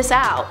boogie this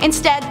out.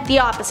 Instead, the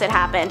opposite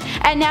happened,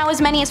 and now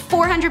as many as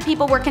 400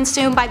 people were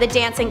consumed by the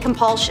dancing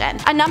compulsion.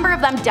 A number of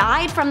them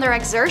died from their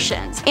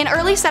exertions. In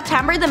early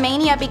September, the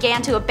mania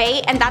began to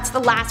abate, and that's the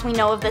last we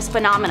know of this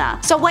phenomena.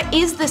 So what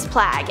is this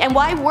plague, and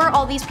why were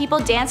all these people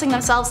dancing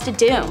themselves to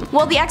doom?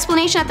 Well, the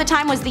explanation at the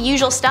time was the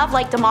usual stuff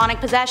like demonic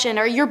possession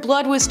or your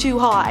blood was too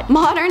hot.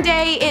 Modern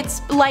day,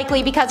 it's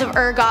likely because of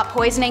ergot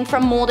poisoning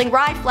from molding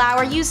rye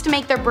flour used to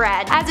make their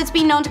bread, as it's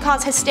been known to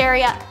cause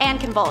hysteria and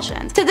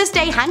convulsions. To this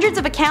day, hundreds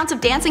of accounts of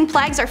dancing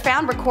plagues are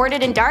found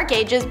recorded in Dark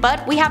Ages,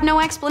 but we have no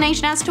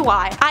explanation as to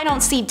why. I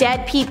don't see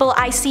dead people,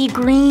 I see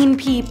green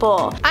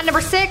people. At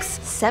number 6,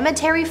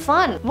 cemetery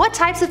fun. What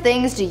types of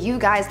things do you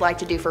guys like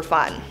to do for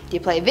fun? Do you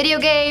play video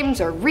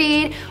games, or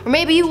read, or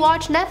maybe you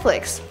watch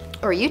Netflix,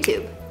 or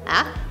YouTube?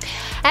 Huh?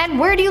 And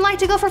where do you like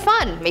to go for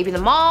fun? Maybe the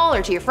mall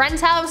or to your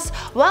friend's house?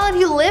 Well, if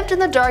you lived in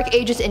the Dark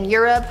Ages in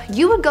Europe,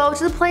 you would go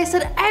to the place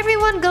that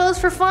everyone goes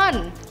for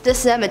fun, the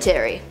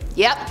cemetery.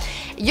 Yep,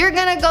 you're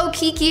gonna go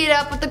kiki it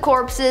up with the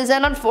corpses,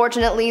 and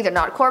unfortunately they're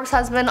not corpse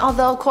husband,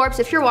 although corpse,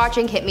 if you're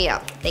watching, hit me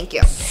up. Thank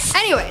you.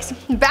 Anyways,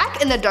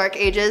 back in the Dark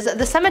Ages,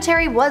 the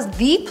cemetery was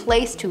the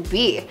place to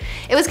be.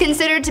 It was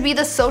considered to be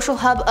the social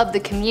hub of the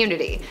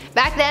community.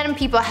 Back then,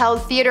 people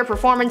held theater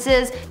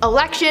performances,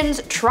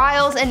 elections,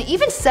 trials, and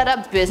even set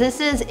up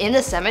businesses in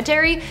the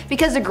cemetery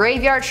because the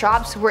graveyard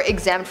shops were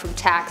exempt from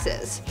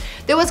taxes.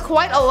 There was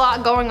quite a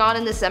lot going on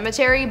in the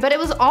cemetery, but it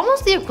was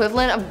almost the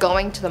equivalent of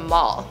going to the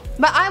mall.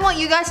 But I want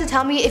you guys to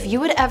tell me if you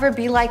would ever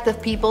be like the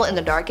people in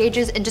the Dark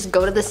Ages and just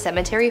go to the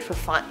cemetery for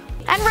fun.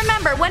 And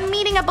remember, when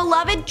meeting a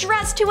beloved,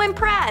 dress to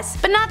impress,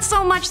 but not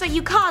so much that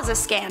you cause a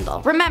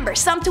scandal. Remember,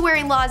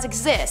 sumptuary laws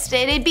exist.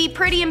 It'd be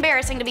pretty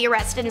embarrassing to be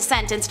arrested and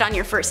sentenced on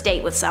your first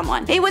date with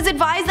someone. It was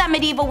advised that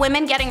medieval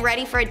women getting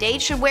ready for a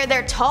date should wear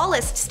their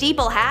tallest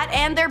steeple hat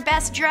and their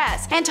best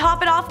dress, and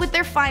top it off with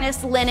their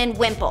finest linen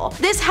wimple.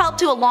 This helped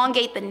to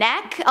elongate the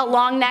neck. A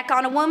long neck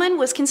on a woman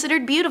was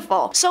considered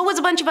beautiful. So was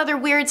a bunch of other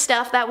weird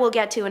stuff that we'll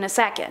get to in a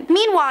second.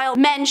 Meanwhile,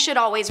 men should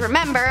always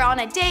remember on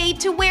a date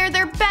to wear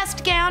their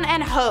best gown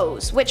and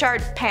hose, which are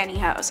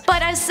pantyhose.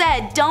 But as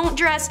said, don't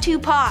dress too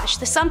posh.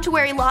 The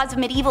sumptuary laws of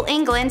medieval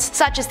England,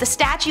 such as the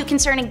statute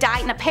concerning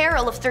diet and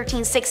apparel of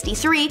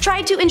 1363,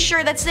 tried to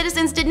ensure that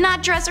citizens did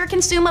not dress or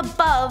consume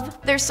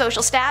above their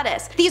social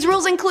status. These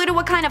rules included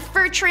what kind of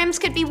fur trims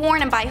could be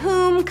worn and by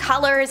whom,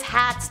 colors,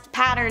 hats,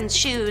 patterns,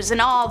 shoes, and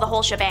all the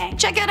whole shebang.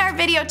 Check out our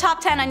video Top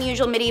 10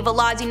 Unusual Medieval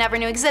Laws You Never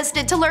Knew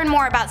Existed to learn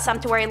more about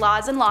sumptuary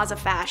laws and laws of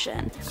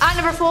fashion. At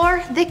number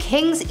 4, the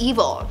King's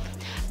Evil.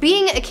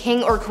 Being a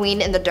king or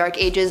queen in the Dark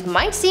Ages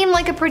might seem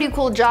like a pretty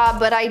cool job,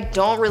 but I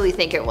don't really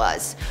think it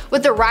was.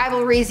 With the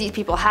rivalries these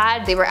people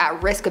had, they were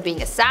at risk of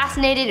being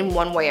assassinated in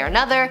one way or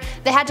another,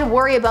 they had to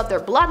worry about their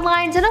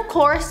bloodlines, and of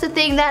course, the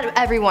thing that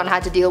everyone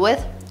had to deal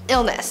with,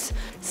 illness.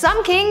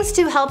 Some kings,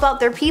 to help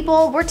out their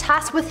people, were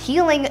tasked with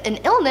healing an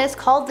illness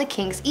called the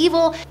King's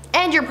Evil,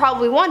 and you're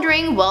probably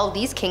wondering, well,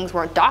 these kings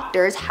weren't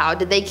doctors, how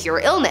did they cure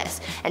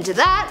illness? And to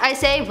that, I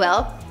say,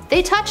 well,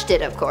 they touched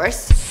it, of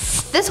course.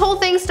 This whole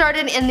thing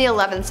started in the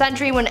 11th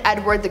century when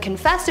Edward the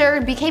Confessor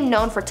became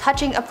known for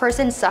touching a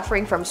person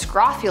suffering from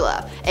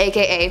scrofula,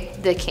 aka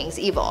the King's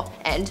Evil,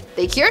 and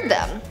they cured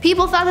them.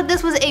 People thought that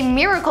this was a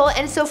miracle,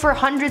 and so for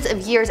hundreds of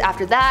years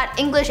after that,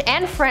 English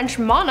and French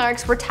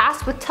monarchs were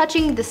tasked with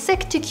touching the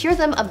sick to cure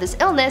them of this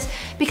illness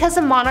because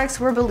the monarchs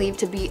were believed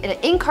to be an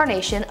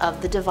incarnation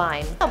of the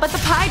divine. Oh, but the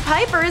Pied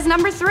Piper is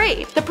number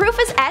 3. The proof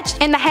is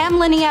etched in the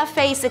Hamlinia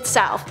face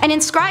itself, an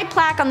inscribed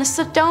plaque on the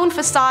stone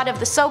facade of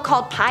the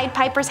so-called Pied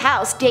Piper's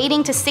house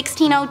dating to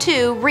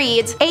 1602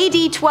 reads AD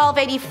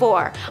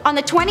 1284. On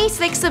the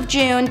 26th of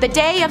June, the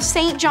day of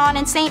St. John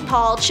and St.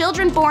 Paul,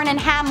 children born in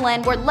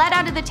Hamlin were led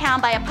out of the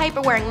town by a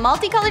piper wearing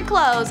multicolored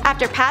clothes.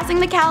 After passing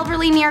the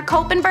Calvary near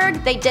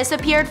Koppenberg, they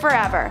disappeared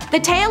forever. The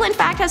tale in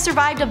fact has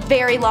survived a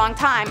very long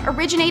time.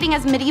 Originating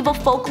as medieval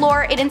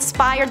folklore, it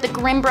inspired the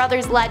Grimm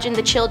brothers' legend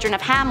The Children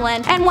of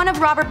Hamlin, and one of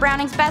Robert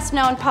Browning's best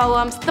known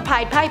poems, The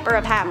Pied Piper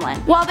of Hamlin.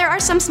 While there are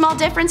some small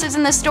differences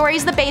in the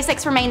stories, the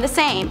basics remain the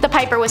same. The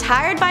piper was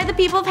hired by the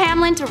people of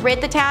Hamlin to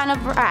rid the town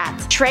of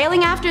rats.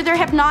 Trailing after their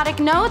hypnotic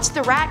notes,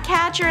 the rat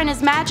catcher and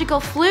his magical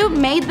flute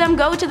made them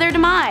go to their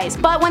demise.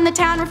 But when the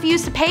town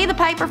refused to pay the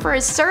piper for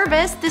his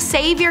service, the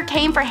savior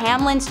came for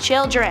Hamlin's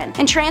children.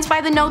 Entranced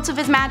by the notes of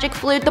his magic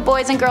flute, the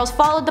boys and girls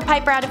followed the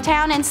piper out of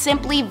town and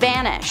simply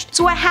vanished.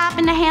 So what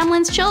happened to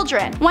Hamlin's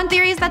children? One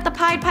theory is that the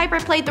Pied Piper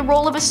played the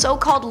role of a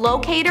so-called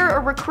locator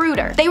or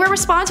recruiter. They were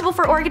responsible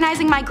for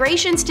organizing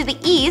migrations to the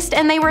east,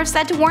 and they were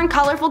said to wear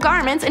colorful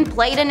garments and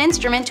played an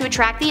instrument to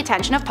attract the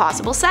attention of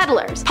possible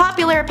settlers.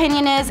 Popular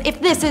opinion is, if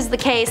this is the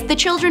case, the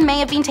children may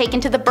have been taken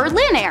to the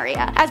Berlin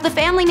area, as the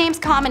family names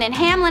common in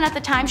Hamlin at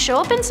the time show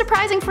up in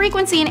surprising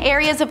frequency in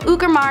areas of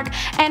Uckermark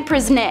and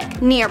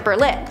Prznick, near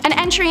Berlin. An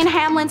entry in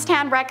Hamlin's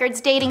town records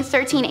dating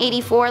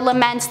 1384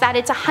 laments that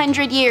it's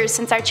 100 years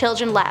since our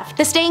children left.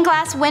 The stained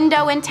glass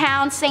window in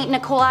town St.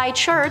 Nikolai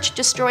Church,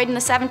 destroyed in the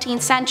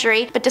 17th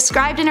century, but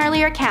described in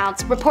earlier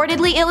accounts,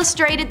 reportedly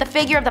illustrated the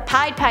figure of the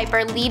Pied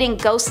Piper leading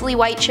ghostly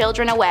white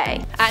children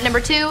away. At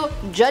number 2,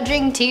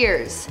 judging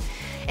tears.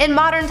 In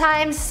modern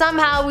times,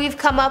 somehow we've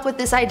come up with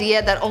this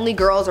idea that only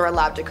girls are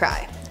allowed to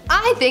cry.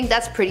 I think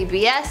that's pretty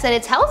BS, and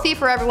it's healthy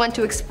for everyone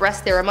to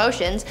express their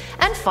emotions,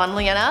 and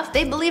funnily enough,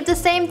 they believed the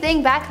same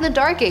thing back in the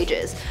Dark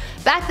Ages.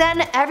 Back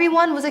then,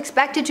 everyone was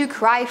expected to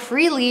cry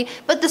freely,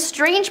 but the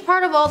strange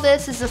part of all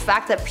this is the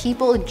fact that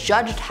people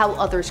judged how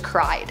others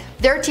cried.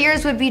 Their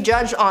tears would be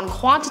judged on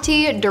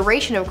quantity,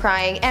 duration of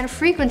crying, and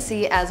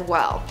frequency as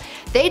well.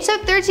 They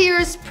took their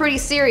tears pretty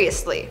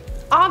seriously.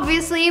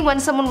 Obviously, when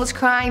someone was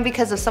crying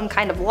because of some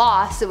kind of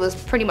loss, it was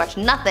pretty much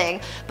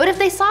nothing, but if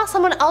they saw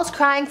someone else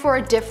crying for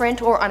a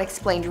different or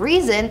unexplained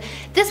reason,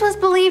 this was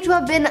believed to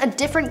have been a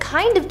different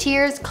kind of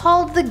tears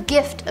called the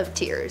gift of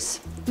tears.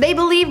 They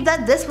believed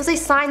that this was a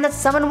sign that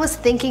someone was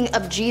thinking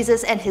of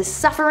Jesus and his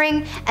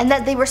suffering, and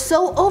that they were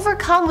so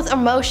overcome with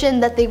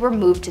emotion that they were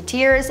moved to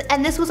tears,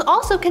 and this was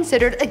also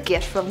considered a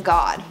gift from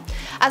God.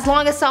 As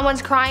long as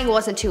someone's crying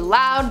wasn't too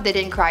loud, they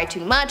didn't cry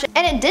too much,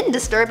 and it didn't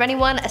disturb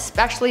anyone,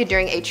 especially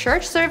during a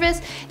church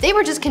service, they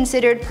were just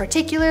considered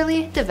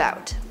particularly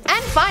devout.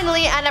 And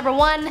finally, at number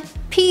 1,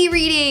 pee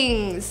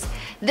readings.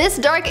 This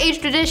Dark Age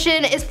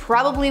tradition is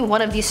probably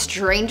one of the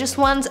strangest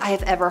ones I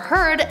have ever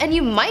heard, and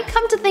you might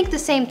come to think the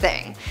same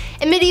thing.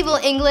 In medieval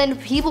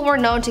England, people were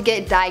known to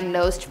get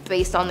diagnosed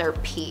based on their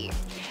pee.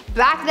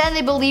 Back then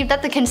they believed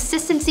that the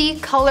consistency,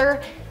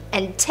 color,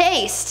 and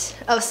taste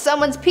of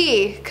someone's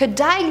pee could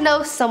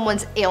diagnose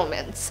someone's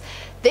ailments.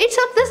 They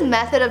took this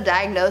method of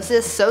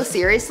diagnosis so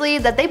seriously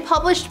that they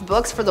published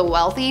books for the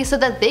wealthy so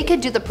that they could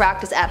do the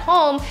practice at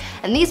home,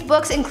 and these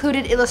books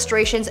included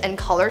illustrations and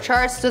color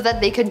charts so that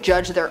they could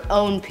judge their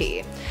own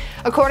pee.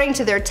 According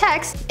to their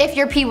text, if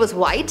your pee was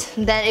white,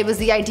 then it was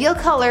the ideal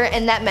color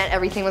and that meant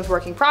everything was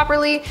working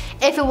properly.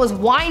 If it was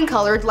wine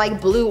colored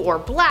like blue or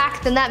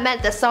black, then that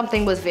meant that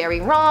something was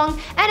very wrong.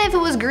 And if it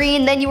was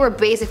green, then you were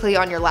basically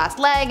on your last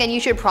leg and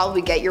you should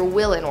probably get your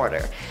will in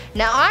order.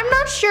 Now, I'm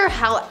not sure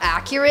how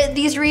accurate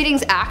these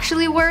readings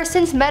actually were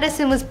since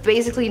medicine was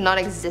basically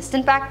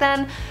non-existent back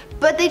then,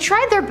 but they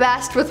tried their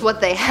best with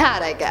what they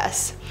had, I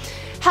guess.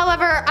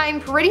 However, I'm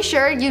pretty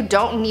sure you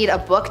don't need a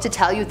book to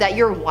tell you that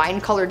your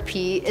wine-colored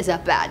pee is a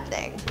bad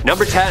thing.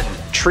 Number 10.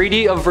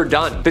 Treaty of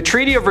Verdun. The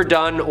Treaty of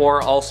Verdun,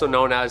 or also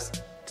known as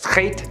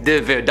Traité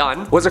de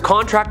Verdun, was a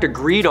contract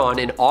agreed on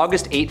in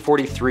August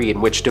 843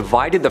 in which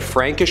divided the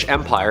Frankish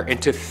Empire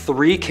into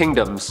 3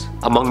 kingdoms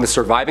among the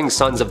surviving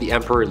sons of the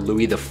Emperor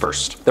Louis I,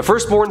 the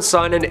firstborn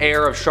son and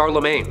heir of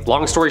Charlemagne.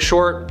 Long story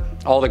short,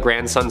 all the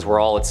grandsons were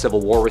all at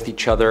civil war with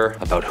each other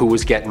about who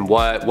was getting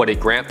what did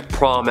Grandpa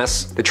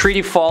promise. The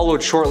treaty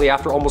followed shortly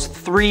after almost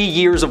 3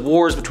 years of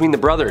wars between the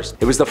brothers.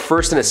 It was the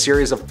first in a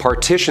series of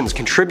partitions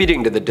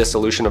contributing to the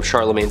dissolution of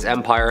Charlemagne's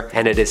empire,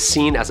 and it is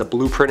seen as a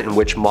blueprint in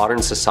which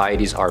modern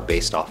societies are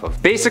based off of.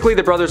 Basically,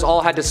 the brothers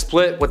all had to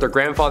split what their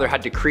grandfather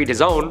had decreed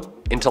his own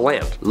into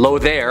land.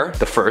 Lothair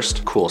the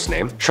First, coolest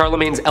name,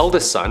 Charlemagne's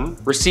eldest son,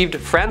 received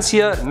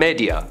Francia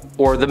Media,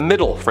 or the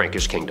Middle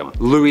Frankish Kingdom.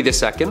 Louis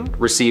II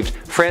received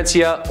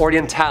Francia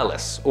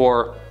Orientalis,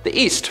 or the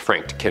East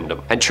Frank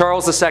Kingdom. And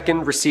Charles II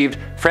received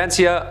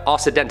Francia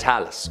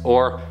Occidentalis,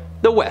 or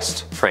the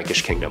West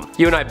Frankish Kingdom.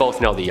 You and I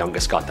both know the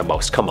youngest got the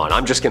most. Come on,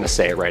 I'm just gonna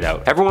say it right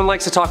out. Everyone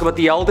likes to talk about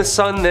the eldest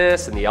son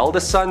this and the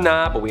eldest son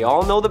that, but we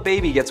all know the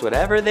baby gets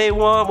whatever they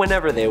want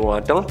whenever they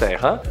want, don't they,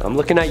 huh? I'm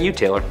looking at you,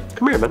 Taylor.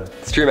 Come here, man.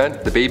 It's true, man.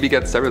 The baby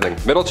gets everything.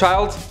 Middle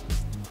child?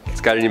 This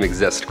guy didn't even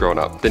exist growing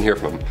up. Didn't hear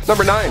from him.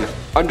 Number 9.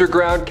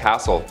 Underground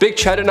Castle. Big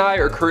Chet and I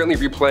are currently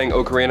replaying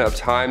Ocarina of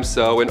Time,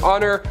 so in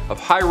honor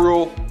of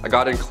Hyrule, I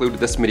gotta include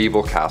this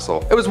medieval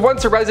castle. It was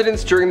once a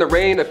residence during the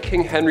reign of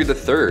King Henry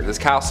III. This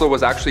castle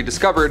was actually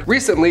discovered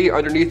recently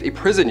underneath a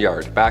prison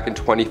yard back in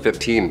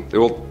 2015. The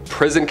old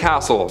prison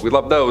castle, we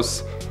love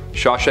those.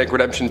 Shawshank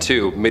Redemption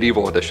 2,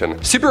 Medieval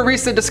Edition. Super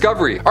recent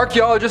discovery.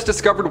 Archaeologists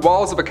discovered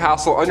walls of a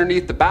castle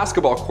underneath the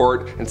basketball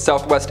court in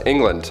southwest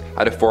England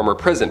at a former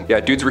prison.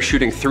 Yeah, dudes were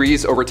shooting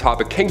threes over top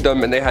a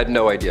kingdom and they had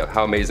no idea.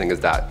 How amazing is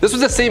that? This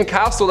was the same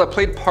castle that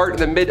played part in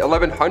the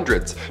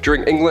mid-1100s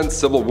during England's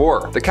Civil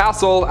War. The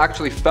castle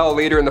actually fell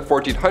later in the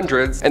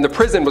 1400s and the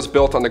prison was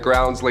built on the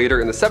grounds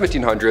later in the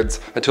 1700s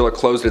until it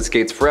closed its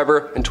gates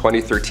forever in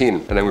 2013.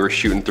 And then we were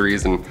shooting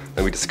threes and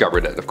then we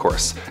discovered it, of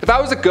course. If I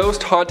was a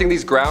ghost haunting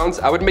these grounds,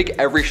 I would make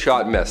every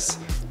shot miss.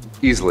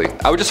 Easily.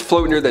 I would just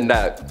float near the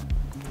net,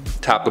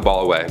 tap the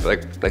ball away,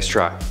 like, nice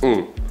try.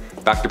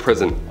 Back to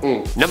prison.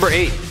 Number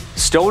 8.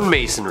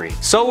 Stonemasonry.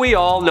 So we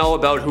all know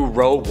about who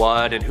wrote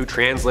what and who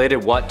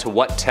translated what to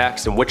what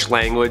text and which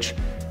language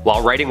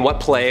while writing what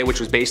play, which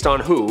was based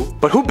on who.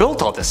 But who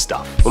built all this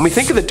stuff? When we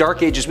think of the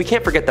Dark Ages, we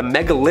can't forget the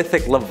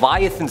megalithic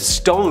Leviathan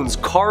stones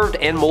carved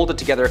and molded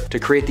together to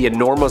create the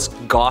enormous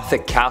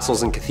Gothic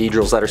castles and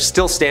cathedrals that are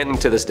still standing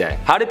to this day.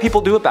 How did people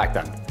do it back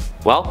then?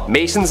 Well,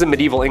 masons in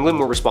medieval England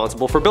were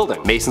responsible for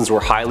building. Masons were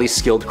highly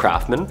skilled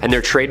craftsmen, and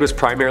their trade was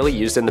primarily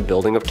used in the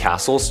building of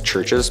castles,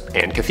 churches,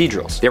 and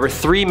cathedrals. There were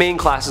 3 main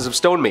classes of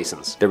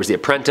stonemasons. There was the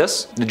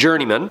apprentice, the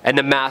journeyman, and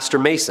the master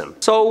mason.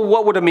 So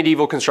what would a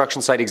medieval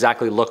construction site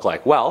exactly look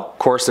like? Well, of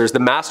course there's the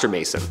master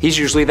mason. He's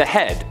usually the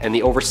head and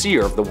the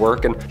overseer of the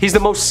work, and he's the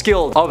most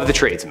skilled of the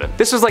tradesmen.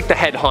 This is like the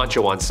head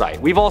honcho on site.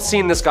 We've all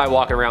seen this guy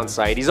walking around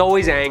site. He's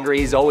always angry,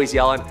 he's always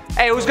yelling,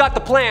 "Hey, who's got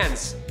the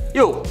plans?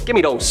 You, give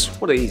me those.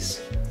 What are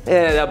these?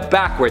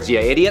 Backwards, you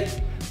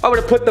idiot. I would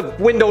have put the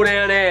window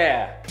down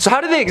there." So how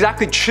did they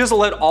exactly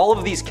chisel out all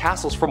of these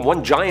castles from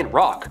one giant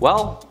rock?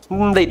 Well,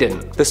 they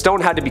didn't. The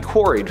stone had to be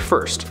quarried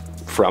first.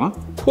 From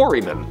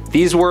quarrymen.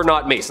 These were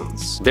not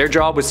masons. Their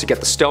job was to get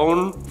the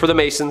stone for the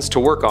masons to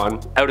work on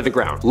out of the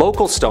ground.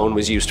 Local stone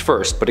was used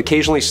first, but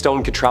occasionally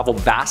stone could travel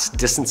vast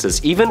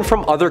distances, even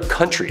from other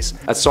countries.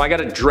 So I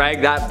gotta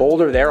drag that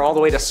boulder there all the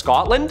way to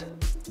Scotland?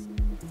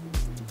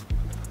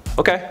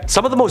 Okay.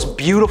 Some of the most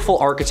beautiful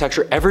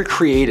architecture ever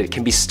created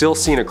can be still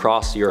seen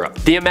across Europe.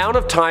 The amount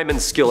of time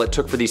and skill it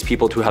took for these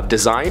people to have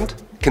designed,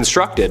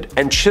 constructed,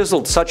 and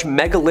chiseled such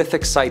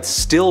megalithic sites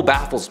still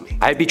baffles me.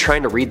 I'd be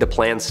trying to read the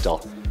plans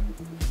still.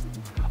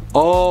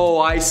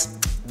 Oh,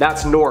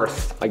 that's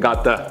north. I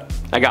got the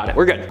I got it.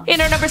 We're good. In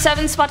our number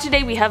 7 spot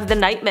today, we have the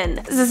nightmen.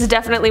 This is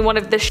definitely one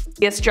of the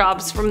shittiest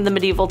jobs from the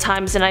medieval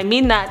times, and I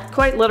mean that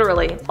quite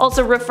literally.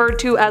 Also referred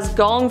to as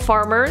gong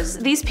farmers,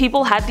 these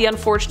people had the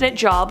unfortunate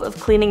job of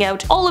cleaning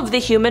out all of the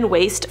human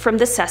waste from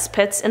the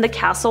cesspits in the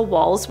castle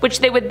walls, which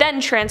they would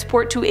then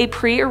transport to a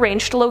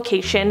pre-arranged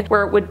location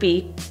where it would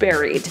be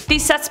buried.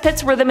 These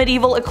cesspits were the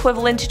medieval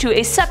equivalent to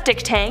a septic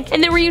tank,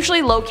 and they were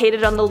usually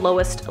located on the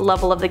lowest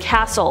level of the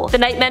castle. The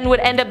nightmen would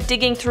end up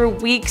digging through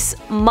weeks,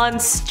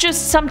 months,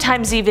 just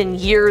sometimes even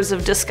years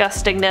of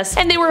disgustingness,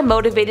 and they were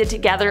motivated to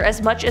gather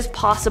as much as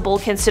possible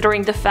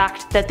considering the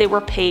fact that they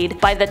were paid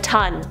by the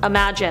ton.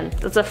 Imagine,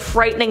 that's a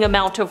frightening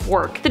amount of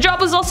work. The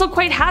job was also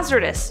quite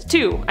hazardous,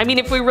 too. I mean,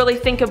 if we really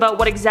think about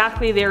what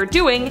exactly they were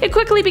doing, it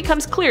quickly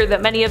becomes clear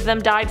that many of them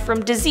died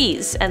from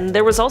disease, and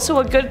there was also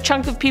a good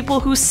chunk of people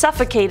who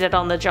suffocated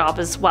on the job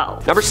as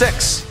well. Number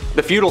 6.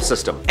 The feudal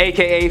system,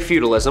 aka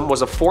feudalism,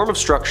 was a form of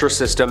structure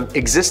system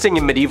existing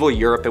in medieval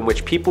Europe in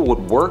which people would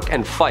work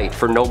and fight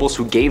for nobles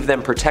who gave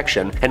them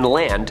protection and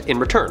land in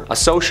return. A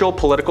social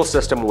political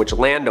system in which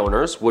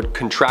landowners would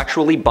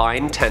contractually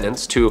bind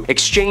tenants to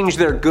exchange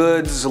their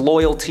goods,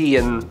 loyalty,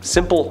 and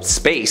simple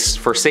space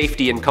for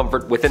safety and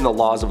comfort within the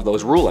laws of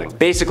those ruling.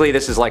 Basically,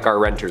 this is like our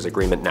renter's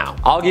agreement now.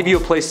 I'll give you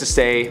a place to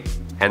stay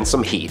and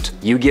some heat.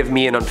 You give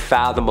me an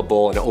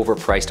unfathomable and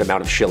overpriced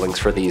amount of shillings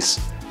for these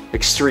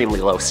extremely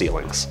low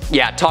ceilings.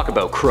 Yeah, talk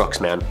about crooks,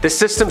 man. This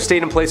system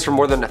stayed in place for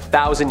more than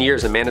 1,000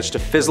 years and managed to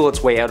fizzle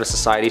its way out of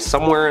society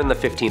somewhere in the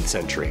 15th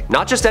century.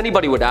 Not just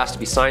anybody would ask to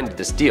be signed to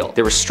this deal.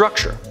 There was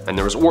structure and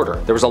there was order.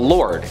 There was a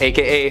lord,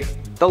 aka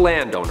the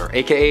landowner,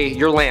 aka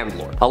your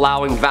landlord,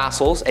 allowing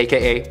vassals,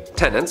 aka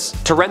tenants,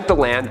 to rent the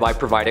land by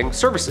providing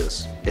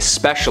services,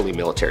 especially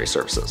military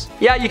services.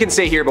 Yeah, you can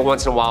stay here, but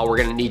once in a while we're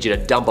gonna need you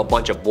to dump a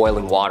bunch of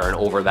boiling water and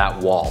over that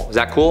wall. Is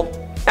that cool?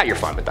 Yeah, you're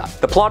fine with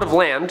that. The plot of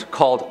land,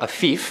 called a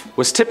fief,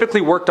 was typically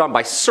worked on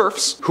by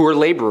serfs who were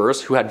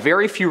laborers who had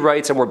very few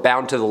rights and were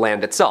bound to the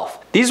land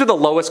itself. These were the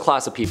lowest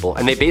class of people,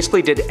 and they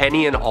basically did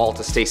any and all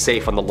to stay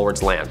safe on the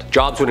lord's land.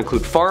 Jobs would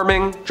include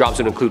farming, jobs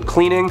would include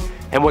cleaning,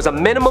 and was a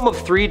minimum of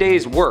 3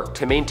 days' work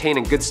to maintain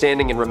in good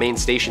standing and remain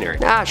stationary.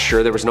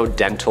 Sure, there was no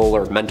dental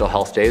or mental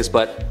health days,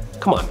 but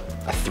come on,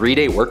 a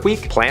 3-day work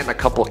week? Plant a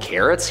couple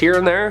carrots here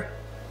and there?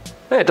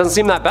 It doesn't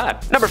seem that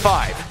bad. Number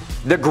 5.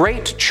 The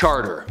Great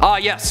Charter. Ah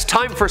yes,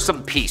 time for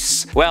some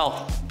peace.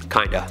 Well,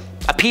 kinda.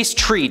 A peace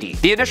treaty,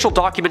 the initial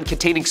document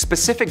containing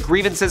specific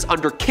grievances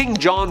under King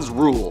John's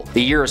rule.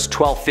 The year is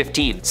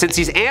 1215. Since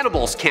these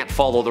animals can't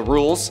follow the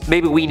rules,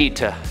 maybe we need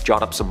to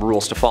jot up some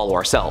rules to follow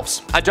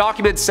ourselves. A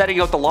document setting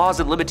out the laws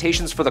and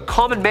limitations for the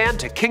common man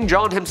to King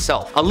John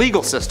himself. A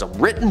legal system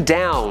written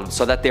down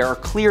so that there are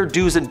clear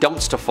do's and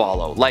don'ts to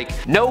follow,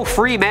 like no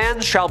free man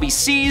shall be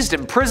seized,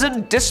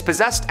 imprisoned,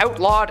 dispossessed,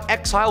 outlawed,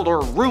 exiled,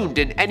 or ruined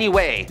in any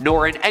way,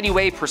 nor in any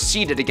way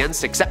proceeded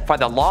against except by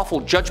the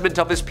lawful judgment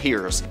of his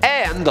peers,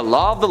 and the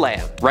law of the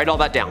land. Write all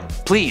that down.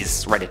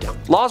 Please write it down.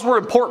 Laws were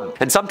important,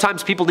 and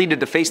sometimes people needed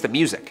to face the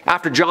music.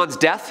 After John's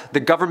death, the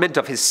government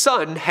of his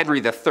son, Henry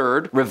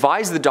III,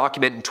 revised the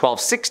document in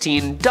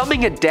 1216,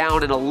 dumbing it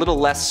down in a little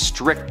less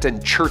strict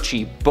and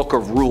churchy book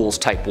of rules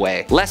type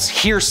way. Less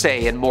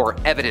hearsay and more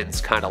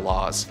evidence kind of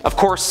laws. Of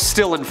course,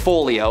 still in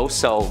folio,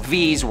 so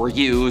V's were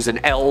U's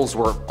and L's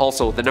were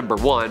also the number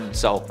 1,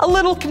 so a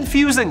little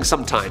confusing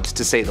sometimes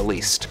to say the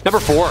least. Number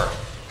 4.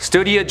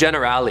 Studia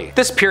Generale.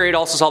 This period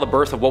also saw the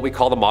birth of what we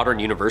call the modern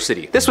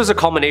university. This was a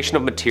culmination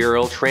of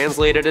material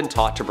translated and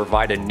taught to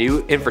provide a new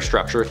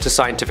infrastructure to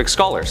scientific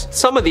scholars.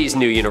 Some of these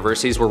new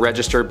universities were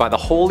registered by the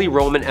Holy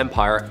Roman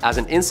Empire as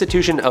an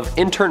institution of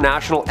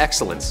international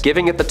excellence,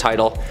 giving it the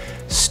title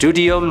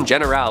Studium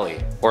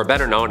Generale, or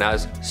better known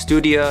as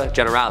Studia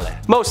Generale.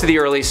 Most of the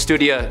early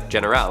Studia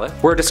Generale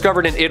were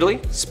discovered in Italy,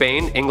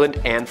 Spain, England,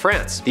 and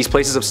France. These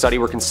places of study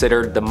were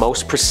considered the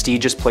most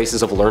prestigious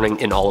places of learning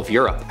in all of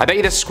Europe. I bet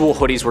you the school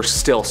hoodies were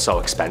still so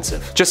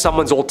expensive. Just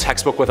someone's old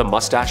textbook with a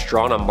mustache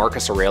drawn on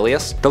Marcus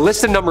Aurelius. The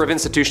listed number of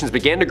institutions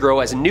began to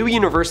grow as new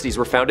universities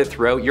were founded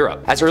throughout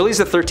Europe. As early as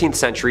the 13th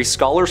century,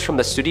 scholars from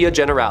the Studia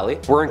Generale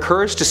were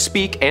encouraged to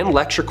speak and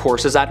lecture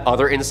courses at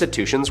other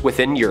institutions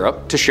within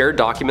Europe to share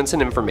documents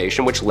and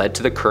information, which led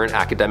to the current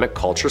academic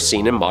culture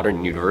seen in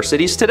modern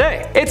universities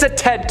today. It's a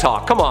TED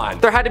Talk, come on.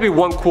 There had to be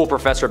one cool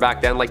professor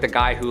back then, like the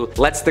guy who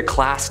lets the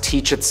class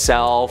teach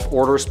itself,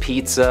 orders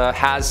pizza,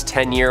 has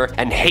tenure,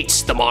 and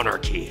hates the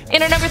monarchy.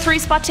 In our number 3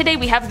 spot today,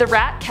 we have the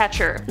rat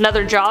catcher.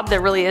 Another job that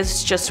really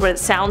is just what it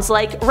sounds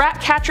like. Rat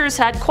catchers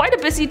had quite a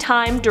busy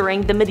time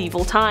during the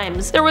medieval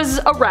times. There was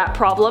a rat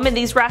problem, and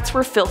these rats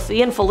were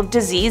filthy and full of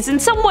disease, and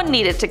someone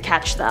needed to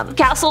catch them.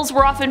 Castles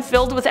were often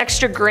filled with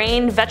extra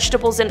grain,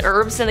 vegetables, and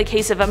herbs, and the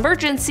case of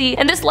emergency,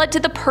 and this led to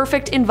the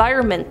perfect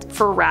environment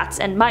for rats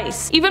and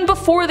mice. Even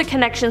before the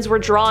connections were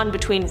drawn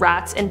between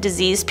rats and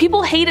disease,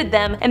 people hated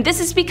them, and this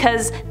is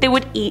because they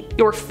would eat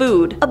your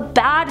food. A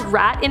bad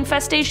rat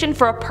infestation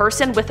for a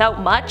person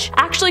without much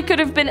actually could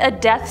have been a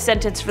death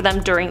sentence for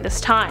them during this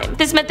time.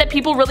 This meant that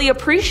people really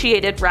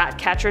appreciated rat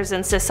catchers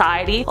in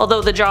society,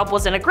 although the job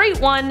wasn't a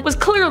great one, was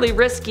clearly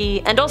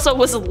risky, and also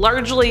was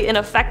largely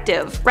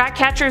ineffective. Rat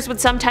catchers would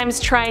sometimes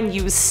try and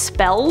use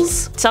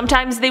spells,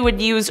 sometimes they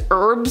would use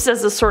herbs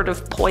as a sort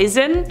of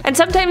poison, and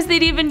sometimes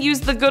they'd even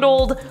use the good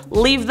old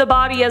leave the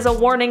body as a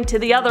warning to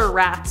the other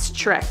rats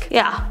trick.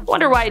 Yeah,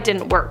 wonder why it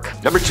didn't work.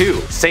 Number 2.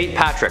 St.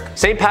 Patrick.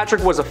 St.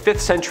 Patrick was a 5th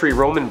century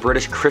Roman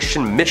British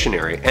Christian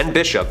missionary and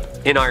bishop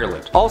in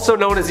Ireland. Also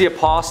known as the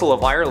Apostle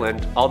of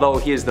Ireland, although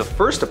he is the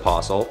first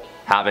apostle,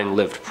 having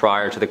lived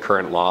prior to the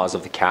current laws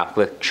of the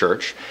Catholic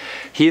Church.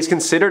 He is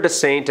considered a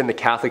saint in the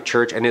Catholic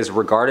Church and is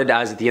regarded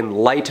as the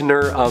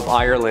enlightener of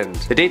Ireland.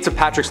 The dates of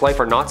Patrick's life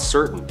are not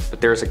certain,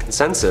 but there is a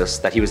consensus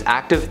that he was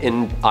active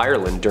in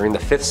Ireland during the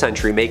 5th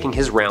century, making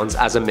his rounds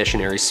as a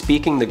missionary,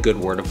 speaking the good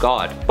word of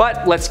God.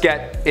 But let's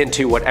get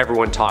into what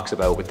everyone talks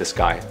about with this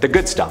guy. The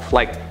good stuff,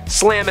 like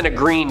slamming a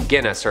green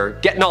Guinness or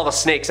getting all the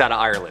snakes out of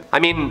Ireland. I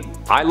mean,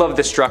 I love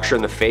the structure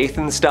and the faith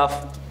and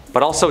stuff,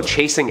 but also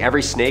chasing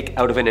every snake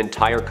out of an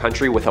entire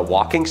country with a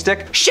walking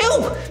stick?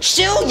 Shoo!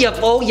 Shoo, you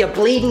fool, you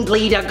bleeding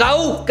bleeder,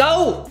 go!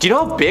 Go! Do you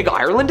know how big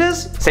Ireland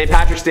is? St.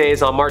 Patrick's Day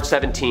is on March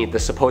 17th, the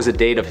supposed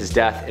date of his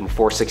death in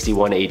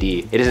 461 AD.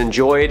 It is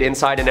enjoyed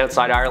inside and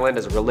outside Ireland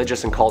as a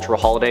religious and cultural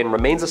holiday and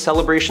remains a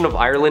celebration of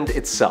Ireland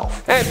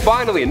itself. And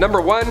finally,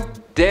 number 1,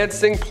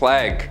 dancing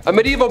plague. A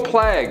medieval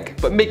plague,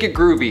 but make it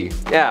groovy.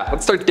 Yeah,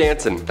 let's start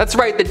dancing. That's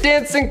right, the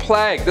dancing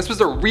plague. This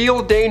was a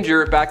real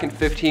danger back in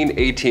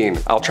 1518.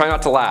 I'll try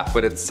not to laugh,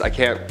 but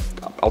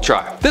I'll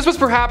try. This was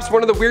perhaps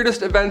one of the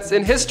weirdest events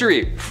in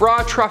history.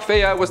 Fra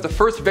Trofea was the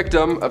first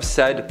victim of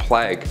said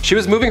plague. She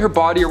was moving her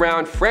body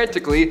around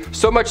frantically,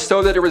 so much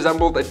so that it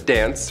resembled a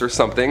dance or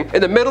something,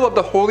 in the middle of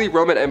the Holy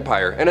Roman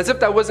Empire. And as if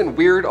that wasn't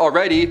weird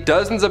already,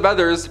 dozens of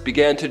others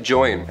began to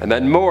join. And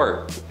then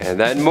more,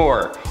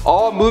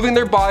 all moving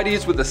their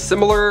bodies with a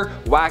similar,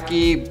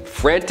 wacky,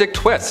 frantic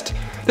twist.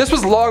 This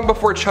was long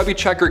before Chubby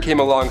Checker came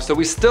along, so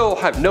we still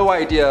have no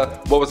idea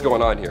what was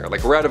going on here.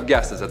 Like, we're out of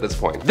guesses at this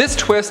point. This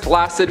twist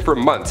lasted for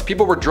months.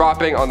 People were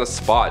dropping on the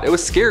spot. It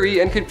was scary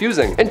and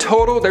confusing. In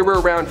total, there were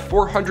around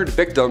 400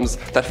 victims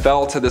that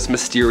fell to this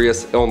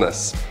mysterious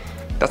illness.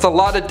 That's a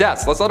lot of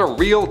deaths. That's a lot of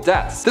real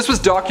deaths. This was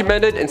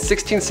documented in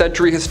 16th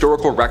century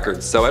historical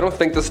records, so I don't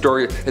think the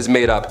story is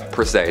made up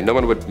per se. No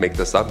one would make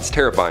this up. It's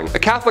terrifying. A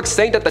Catholic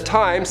saint at the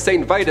time,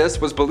 Saint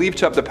Vitus, was believed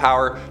to have the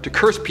power to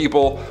curse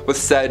people with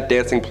said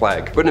dancing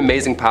plague. What an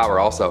amazing power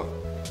also.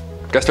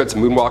 Guy starts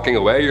moonwalking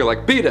away, you're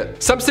like, beat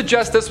it. Some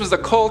suggest this was a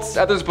cult,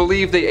 others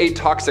believe they ate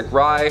toxic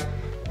rye.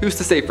 Who's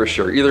to say for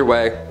sure? Either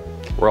way,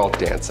 we're all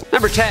dancing.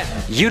 Number 10.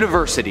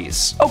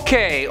 Universities.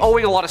 Okay,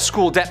 owing a lot of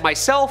school debt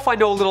myself, I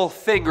know a little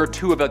thing or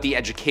two about the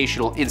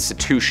educational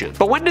institution.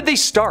 But when did they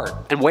start?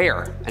 And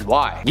where? And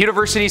why?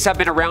 Universities have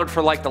been around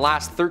for like the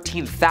last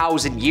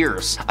 13,000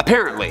 years.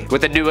 Apparently,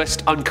 with the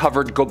newest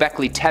uncovered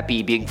Göbekli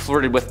Tepe being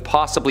flirted with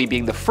possibly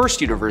being the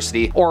first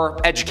university or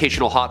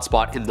educational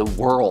hotspot in the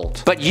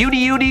world. But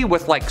uni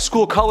with like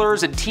school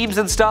colors and teams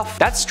and stuff,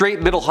 that's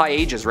straight middle high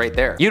ages right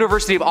there.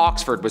 University of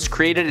Oxford was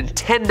created in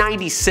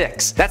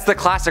 1096. That's the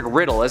classic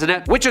riddle, isn't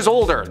it? Which is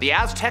older, the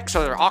Aztecs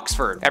or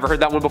Oxford? Ever heard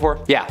that one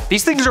before? Yeah,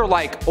 these things are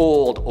like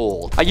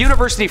old. A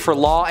university for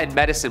law and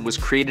medicine was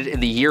created in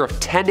the year of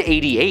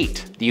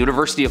 1088, the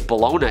University of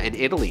Bologna in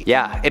Italy.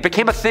 Yeah, it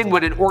became a thing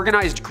when an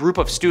organized group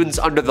of students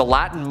under the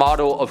Latin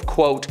motto of,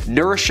 quote,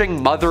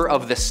 nourishing mother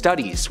of the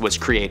studies was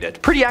created.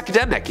 Pretty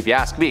academic if you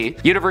ask me.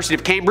 University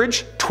of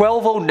Cambridge,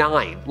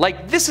 1209.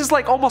 Like, this is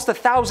like almost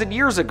 1,000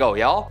 years ago,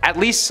 y'all. At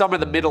least some of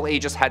the Middle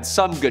Ages had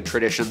some good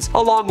traditions,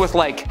 along with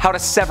like how to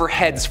sever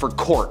heads for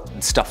court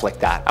and stuff like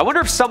that. I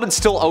wonder if someone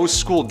still owes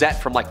school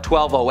debt from like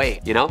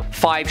 1208, you know?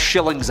 5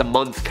 shillings a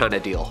month kind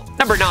of deal.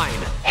 Number 9.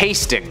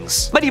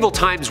 Hastings. Medieval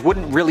times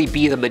wouldn't really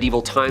be the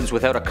medieval times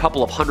without a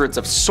couple of hundreds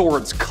of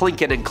swords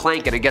clinking and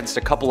clanking against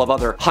a couple of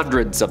other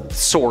hundreds of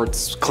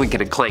swords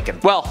clinking and clanking.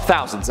 Well,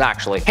 thousands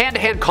actually.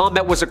 Hand-to-hand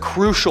combat was a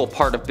crucial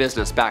part of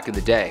business back in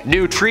the day.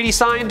 New treaty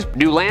signed,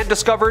 new land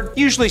discovered,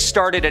 usually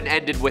started and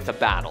ended with a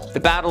battle. The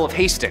Battle of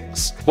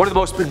Hastings. One of the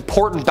most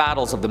important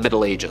battles of the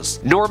Middle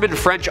Ages.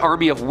 Norman-French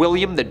army of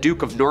William, the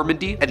Duke of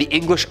Normandy, and the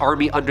English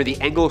army under the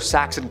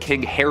Anglo-Saxon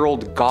king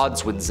Harold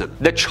Godwinson.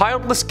 The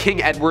childless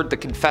King Edward the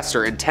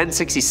Confessor in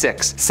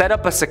 1066 set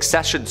up a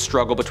succession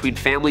struggle between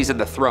families and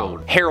the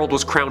throne. Harold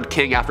was crowned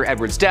king after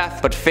Edward's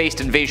death, but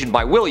faced invasion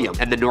by William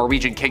and the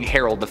Norwegian King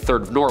Harold III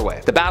of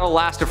Norway. The battle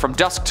lasted from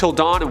dusk till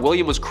dawn, and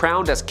William was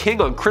crowned as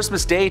king on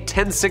Christmas Day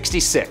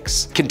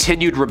 1066.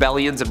 Continued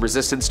rebellions and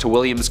resistance to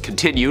William's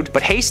continued,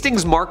 but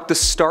Hastings marked the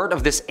start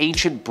of this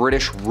ancient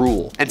British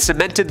rule and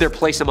cemented their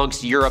place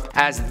amongst Europe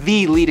as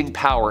the leading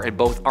power in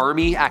both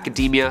army,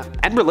 academia,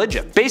 and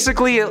religion.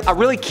 Basically, a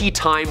really key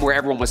time where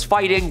everyone was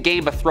fighting,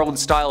 Game of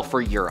Thrones style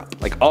for Europe.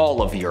 Like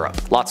all of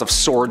Europe. Lots of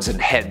swords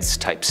and heads place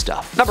type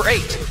stuff. Number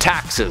 8,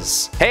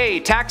 taxes. Hey,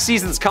 tax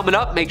season's coming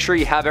up, make sure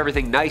you have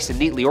everything nice and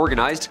neatly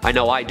organized. I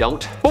know I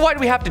don't. But why do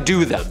we have to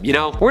do them, you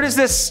know? Where does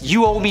this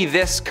 "you owe me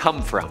this"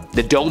 come from?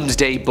 The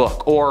Domesday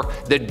Book, or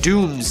the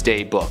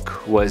Doomsday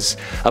Book, was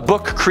a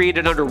book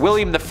created under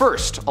William I,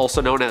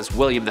 also known as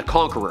William the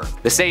Conqueror,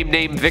 the same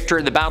name victor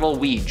in the battle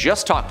we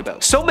just talked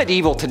about. So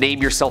medieval to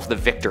name yourself the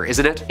victor,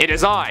 isn't it? It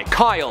is I,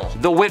 Kyle,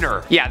 the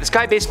winner. Yeah, this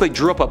guy basically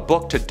drew up a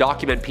book to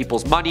document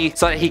people's money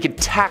so that he could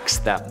tax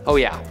them. Oh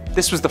yeah,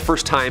 this was the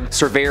first time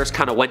surveyors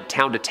kind of went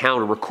town to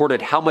town and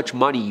recorded how much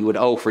money you would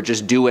owe for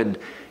just doing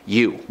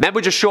you. Men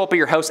would just show up at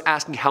your house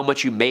asking how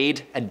much you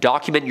made and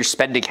document your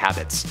spending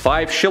habits.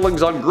 5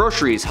 shillings on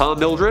groceries, huh,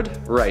 Mildred?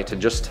 Right,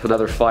 and just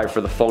another 5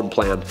 for the phone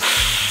plan.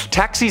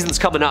 Tax season's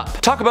coming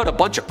up. Talk about a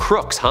bunch of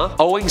crooks, huh?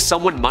 Owing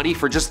someone money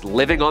for just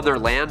living on their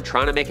land,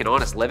 trying to make an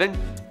honest living?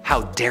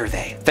 How dare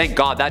they? Thank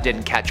God that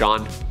didn't catch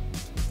on.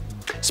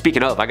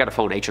 Speaking of, I gotta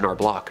phone H&R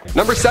Block.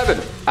 Number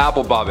 7,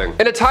 apple bobbing.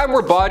 In a time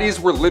where bodies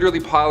were literally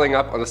piling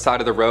up on the side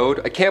of the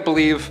road, I can't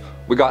believe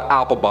we got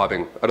apple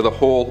bobbing out of the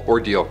whole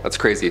ordeal. That's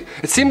crazy.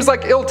 It seems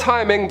like ill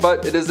timing,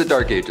 but it is the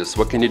Dark Ages.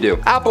 What can you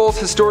do? Apples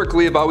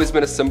historically have always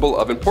been a symbol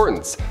of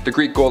importance. The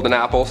Greek golden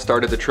apple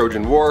started the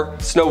Trojan War.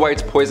 Snow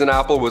White's poison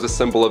apple was a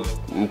symbol of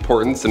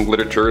importance in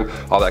literature and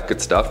all that good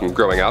stuff from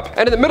growing up.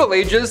 And in the Middle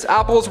Ages,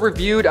 apples were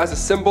viewed as a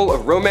symbol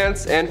of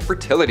romance and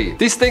fertility.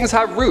 These things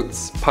have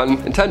roots, pun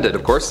intended,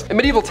 of course. In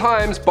medieval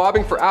times,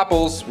 bobbing for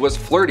apples was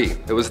flirty.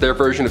 It was their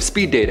version of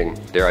speed dating,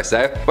 dare I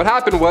say. What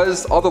happened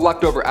was all the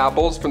leftover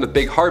apples from the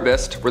big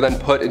harvest were then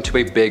put into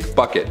a big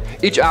bucket.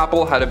 Each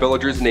apple had a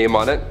villager's name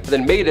on it, and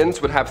then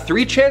maidens would have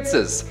 3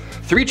 chances.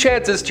 3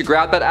 chances to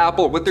grab that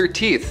apple with their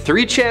teeth.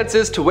 3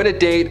 chances to win a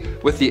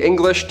date with the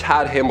English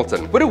Tad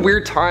Hamilton. What a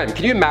weird time.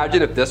 Can you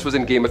imagine if this was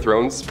in Game of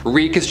Thrones?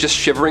 Reek is just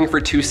shivering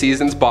for 2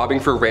 seasons bobbing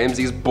for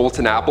Ramsay's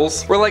Bolton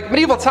apples. We're like,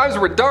 medieval times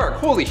were dark,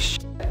 holy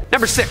shit.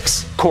 Number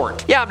 6,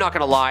 court. Yeah, I'm not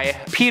gonna lie,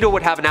 PETA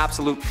would have an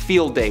absolute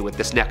field day with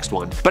this next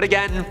one. But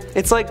again,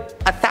 it's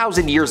like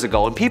 1,000 years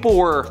ago and people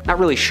were not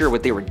really sure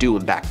what they were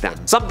doing back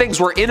then. Some things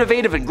were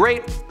innovative and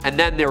great, and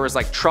then there was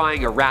like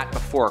trying a rat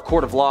before a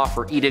court of law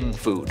for eating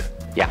food.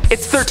 Yeah.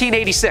 It's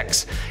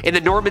 1386 in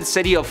the Norman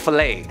city of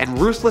Falaise, and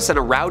ruthless and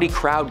a rowdy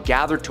crowd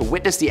gathered to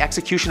witness the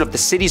execution of the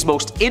city's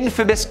most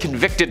infamous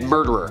convicted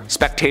murderer.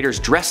 Spectators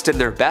dressed in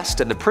their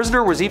best, and the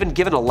prisoner was even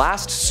given a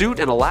last suit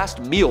and a last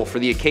meal for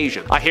the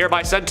occasion. I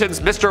hereby sentence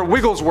Mr.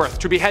 Wigglesworth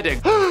to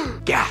beheading.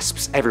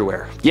 Gasps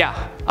everywhere.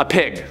 Yeah, a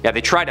pig. Yeah,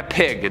 they tried a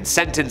pig and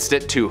sentenced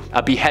it to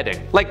a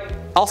beheading.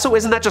 Also,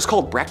 isn't that just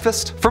called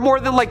breakfast? For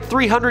more than like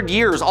 300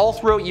 years all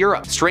throughout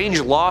Europe,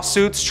 strange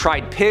lawsuits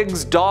tried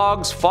pigs,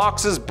 dogs,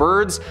 foxes,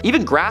 birds,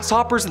 even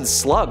grasshoppers and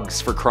slugs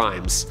for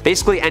crimes.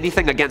 Basically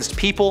anything against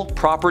people,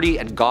 property,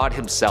 and God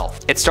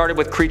himself. It started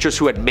with creatures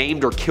who had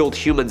maimed or killed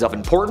humans of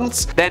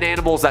importance, then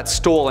animals that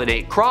stole and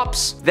ate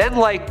crops, then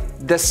like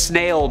the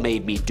snail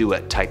made me do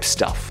it type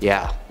stuff.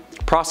 Yeah.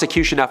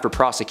 Prosecution after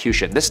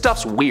prosecution. This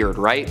stuff's weird,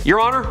 right? Your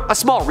Honor, a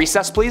small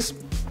recess, please.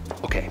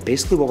 Okay,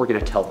 basically what we're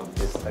gonna tell them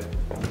is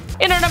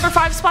in our number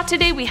 5 spot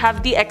today, we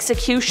have the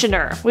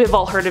executioner. We've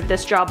all heard of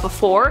this job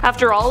before.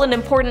 After all, an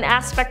important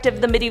aspect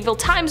of the medieval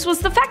times was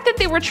the fact that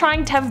they were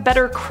trying to have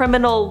better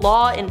criminal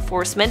law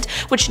enforcement,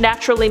 which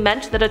naturally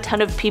meant that a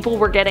ton of people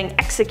were getting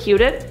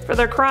executed for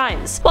their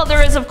crimes. While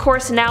there is of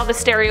course now the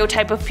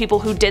stereotype of people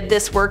who did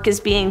this work as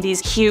being these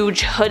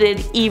huge,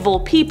 hooded, evil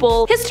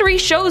people, history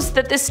shows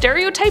that this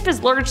stereotype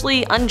is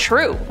largely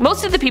untrue.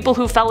 Most of the people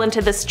who fell into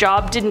this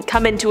job didn't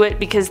come into it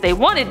because they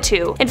wanted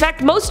to. In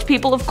fact, most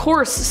people of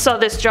course saw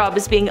this job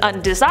as being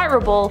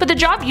undesirable, but the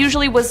job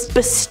usually was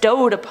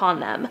bestowed upon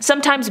them.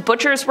 Sometimes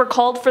butchers were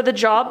called for the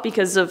job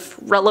because of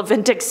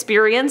relevant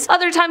experience,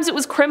 other times it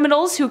was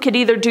criminals who could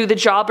either do the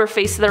job or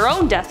face their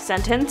own death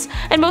sentence,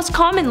 and most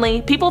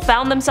commonly, people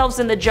found themselves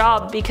in the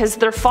job because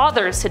their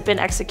fathers had been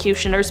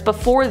executioners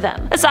before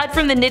them. Aside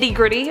from the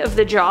nitty-gritty of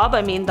the job,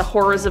 I mean the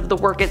horrors of the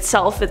work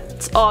itself,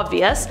 it's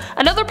obvious,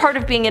 another part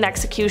of being an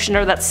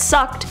executioner that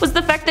sucked was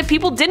the fact that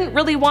people didn't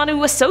really want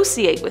to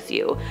associate with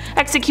you.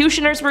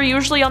 Executioners were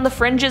usually on the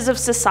fringes of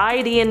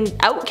society and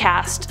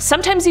outcast,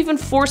 sometimes even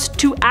forced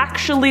to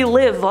actually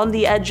live on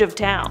the edge of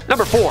town.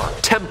 Number 4,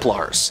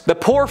 Templars. The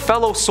poor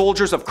fellow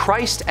soldiers of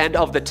Christ and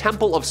of the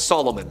Temple of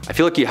Solomon. I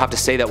feel like you have to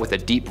say that with a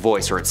deep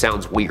voice or it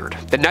sounds weird.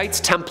 The Knights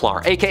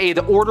Templar, aka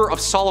the Order of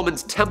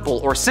Solomon's Temple,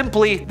 or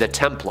simply the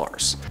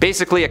Templars.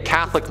 Basically a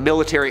Catholic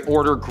military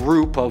order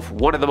group of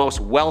one of the most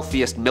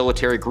wealthiest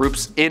military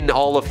groups in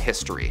all of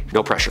history.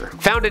 No pressure.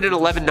 Founded in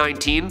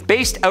 1119,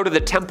 based out of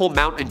the Temple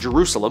Mount in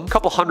Jerusalem, a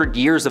couple hundred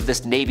years of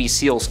this Navy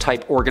SEALs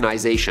type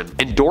organization,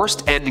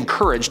 endorsed and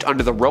encouraged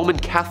under the Roman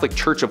Catholic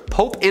Church of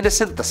Pope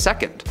Innocent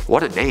II.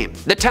 What a name.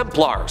 The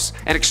Templars,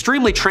 an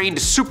extremely trained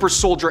super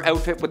soldier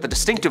outfit with the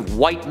distinctive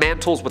white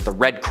mantles with the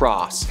red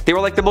cross. They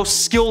were like the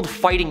most skilled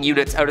fighting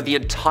units out of the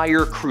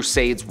entire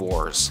Crusades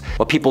wars.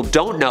 What people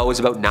don't know is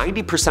about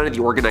 90% of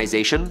the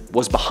organization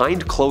was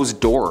behind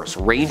closed doors,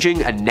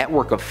 ranging a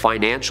network of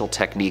financial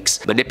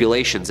techniques,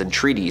 manipulations, and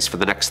treaties for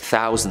the next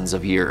thousands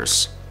of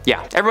years.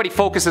 Yeah, everybody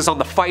focuses on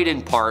the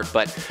fighting part,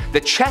 but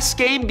the chess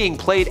game being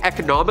played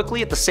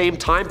economically at the same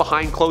time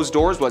behind closed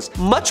doors was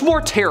much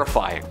more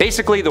terrifying.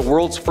 Basically, the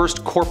world's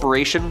first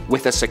corporation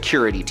with a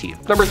security team.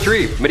 Number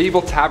 3,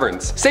 medieval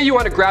taverns. Say you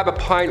want to grab a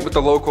pint with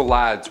the local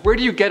lads. Where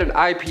do you get an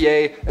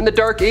IPA in the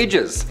Dark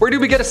Ages? Where do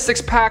we get a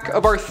 6-pack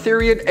of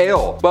Arthurian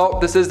ale? Well,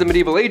 this is the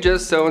medieval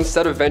ages, so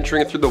instead of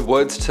venturing through the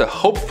woods to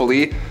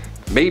hopefully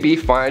maybe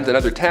find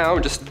another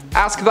town, just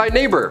ask thy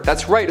neighbor.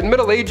 That's right, in the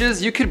Middle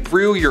Ages, you could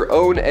brew your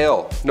own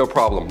ale. No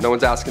problem, no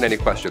one's asking any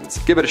questions.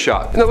 Give it a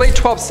shot. In the late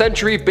 12th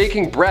century,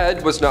 baking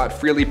bread was not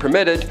freely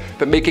permitted,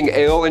 but making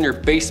ale in your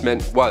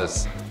basement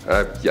was.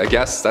 I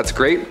guess that's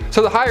great.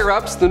 So the higher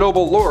ups, the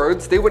noble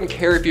lords, they wouldn't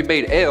care if you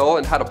made ale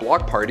and had a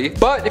block party,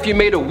 but if you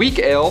made a weak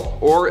ale,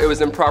 or it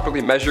was improperly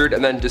measured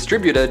and then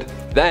distributed,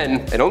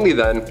 then, and only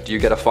then, do you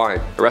get a fine.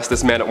 Arrest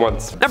this man at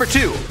once. Number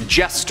 2,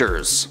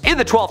 jesters. In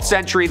the 12th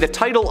century, the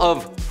title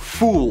of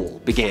fool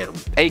began,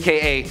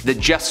 aka the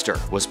jester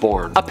was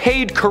born. A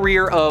paid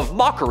career of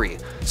mockery,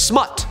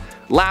 smut,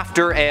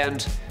 laughter,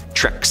 and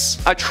tricks.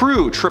 A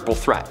true triple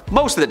threat.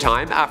 Most of the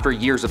time, after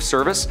years of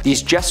service,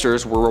 these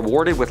jesters were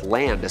rewarded with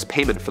land as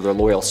payment for their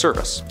loyal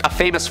service. A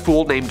famous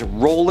fool named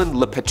Roland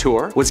Le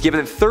Petour was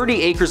given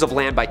 30 acres of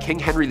land by King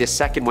Henry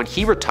II when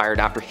he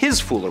retired after his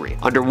foolery,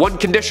 under one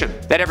condition,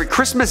 that every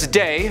Christmas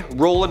Day,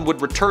 Roland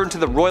would return to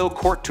the royal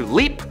court to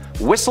leap,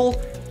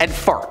 whistle, and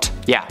fart.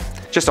 Yeah.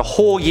 Just a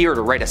whole year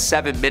to write a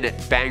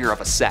 7-minute banger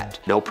of a set.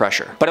 No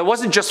pressure. But it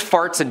wasn't just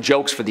farts and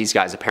jokes for these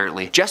guys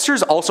apparently.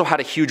 Jesters also had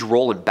a huge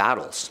role in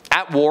battles.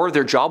 At war,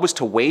 their job was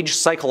to wage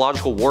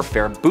psychological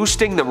warfare,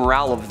 boosting the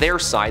morale of their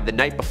side the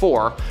night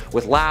before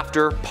with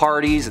laughter,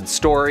 parties, and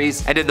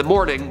stories. And in the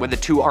morning, when the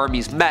two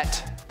armies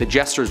met, the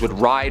jesters would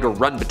ride or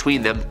run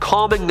between them,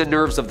 calming the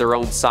nerves of their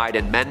own side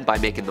and men by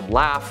making them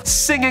laugh,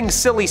 singing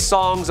silly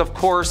songs of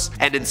course,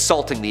 and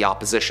insulting the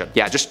opposition.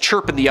 Yeah, just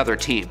chirping the other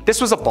team. This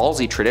was a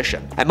ballsy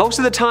tradition. And most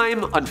of the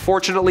time,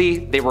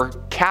 unfortunately, they were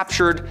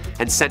captured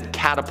and sent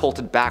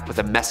catapulted back with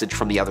a message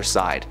from the other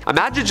side.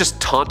 Imagine just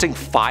taunting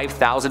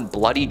 5,000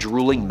 bloody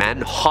drooling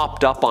men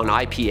hopped up on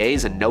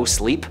IPAs and no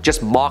sleep,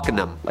 just mocking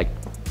them, like,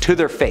 to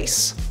their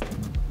face.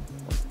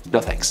 No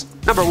thanks.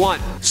 Number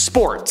 1,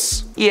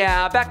 sports.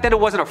 Yeah, back then it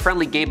wasn't a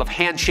friendly game of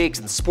handshakes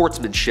and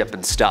sportsmanship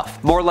and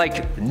stuff. More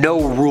like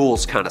no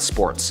rules kind of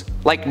sports.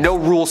 Like no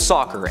rules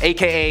soccer,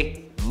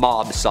 aka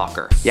mob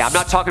soccer. Yeah, I'm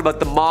not talking about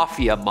the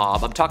mafia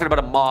mob, I'm talking about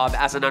a mob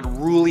as an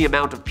unruly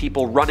amount of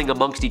people running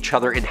amongst each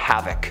other in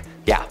havoc.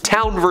 Yeah,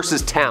 town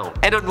versus town.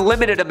 An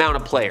unlimited amount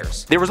of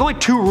players. There was only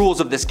 2 rules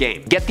of this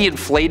game. Get the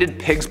inflated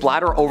pig's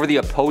bladder over the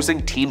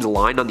opposing team's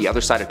line on the other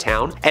side of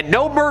town, and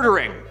no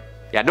murdering.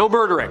 Yeah, no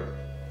murdering.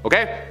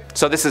 Okay?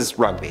 So this is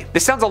rugby.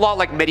 This sounds a lot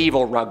like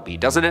medieval rugby,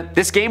 doesn't it?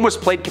 This game was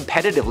played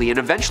competitively and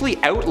eventually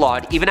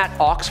outlawed even at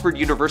Oxford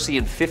University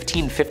in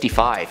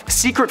 1555.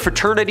 Secret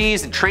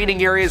fraternities and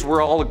training areas were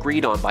all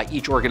agreed on by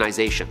each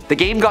organization. The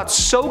game got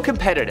so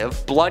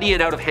competitive, bloody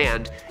and out of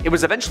hand, it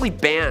was eventually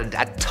banned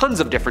at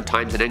tons of different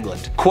times in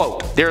England.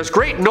 Quote, "There is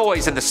great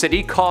noise in the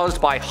city caused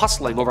by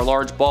hustling over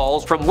large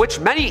balls, from which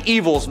many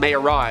evils may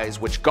arise,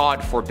 which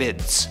God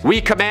forbids.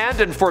 We command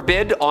and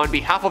forbid on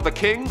behalf of the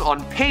king,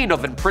 on pain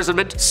of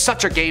imprisonment,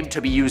 such a game to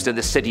be used in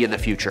the city in the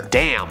future."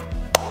 Damn.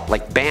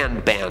 Like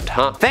band,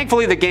 huh?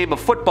 Thankfully, the game of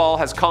football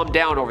has calmed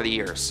down over the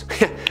years.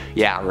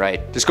 Yeah,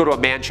 right. Just go to a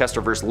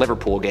Manchester vs.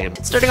 Liverpool game.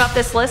 Starting off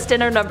this list,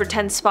 in our number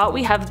 10 spot,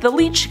 we have the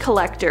leech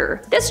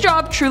collector. This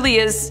job truly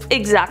is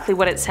exactly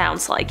what it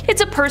sounds like.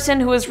 It's a person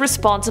who is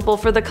responsible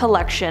for the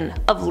collection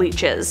of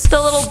leeches.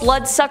 The little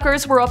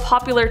bloodsuckers were a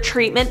popular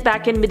treatment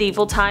back in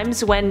medieval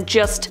times when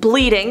just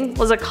bleeding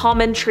was a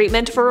common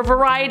treatment for a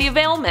variety of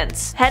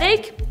ailments.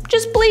 Headache?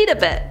 Just bleed a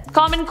bit.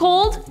 Common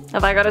cold?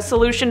 Have I got a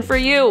solution for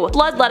you?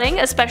 Bloodletting,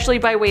 especially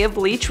by way of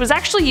leech, was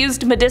actually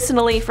used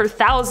medicinally for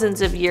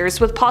thousands of years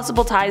with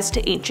possible ties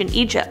to ancient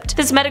Egypt.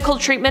 This medical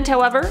treatment,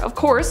 however, of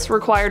course,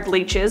 required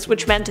leeches,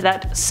 which meant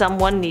that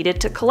someone needed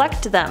to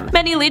collect them.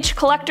 Many leech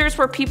collectors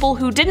were people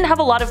who didn't have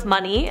a lot of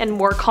money, and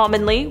more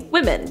commonly,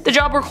 women. The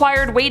job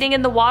required wading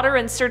in the water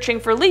and searching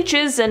for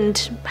leeches,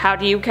 and how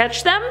do you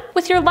catch them?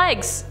 With your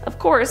legs, of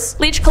course.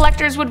 Leech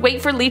collectors would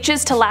wait for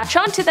leeches to latch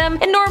onto them,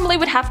 and normally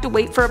would have to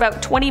wait for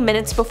about 20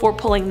 minutes before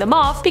pulling them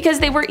off because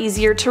they were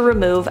easier to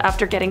remove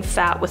after getting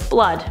fat with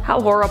blood. How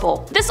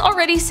horrible. This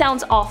already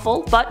sounds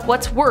awful, but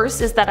what's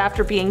worse is that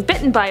after being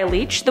bitten by a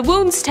leech, the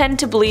wounds tend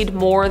to bleed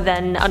more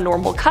than a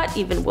normal cut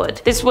even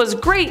would. This was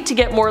great to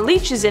get more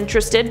leeches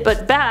interested,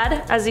 but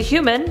bad as a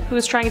human who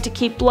is trying to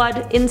keep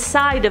blood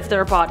inside of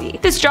their body.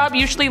 This job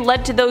usually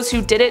led to those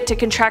who did it to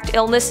contract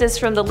illnesses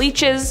from the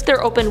leeches,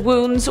 their open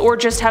wounds, or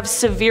just have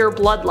severe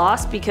blood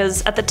loss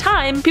because at the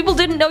time, people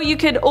didn't know you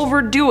could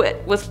overdo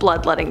it with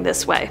bloodletting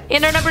this way.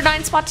 In our number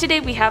 9 spot today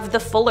we have the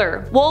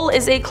fuller. Wool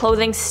is a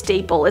clothing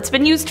staple. It's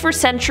been used for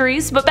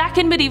centuries, but back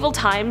in medieval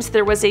times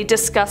there was a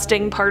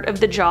disgusting part of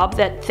the job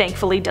that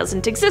thankfully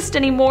doesn't exist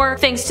anymore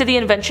thanks to the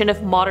invention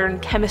of modern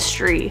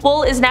chemistry.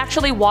 Wool is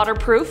naturally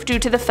waterproof due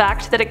to the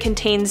fact that it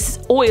contains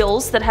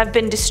oils that have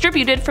been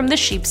distributed from the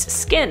sheep's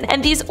skin,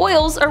 and these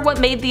oils are what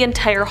made the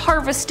entire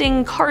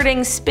harvesting,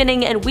 carding,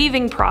 spinning, and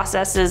weaving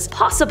processes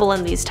possible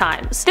in these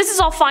times. This is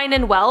all fine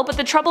and well, but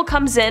the trouble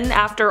comes in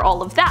after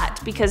all of that,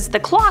 because the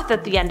cloth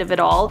at the end of it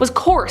all was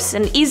coarse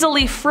and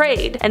easily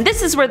frayed, and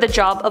this is where the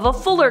job of a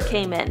fuller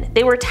came in.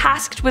 They were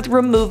tasked with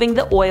removing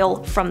the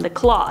oil from the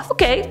cloth.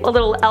 Okay, a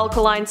little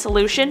alkaline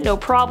solution, no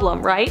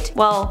problem, right?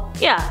 Well,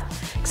 yeah.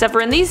 Except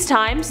for in these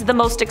times, the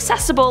most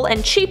accessible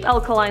and cheap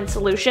alkaline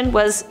solution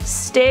was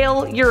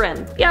stale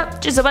urine. Yep,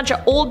 just a bunch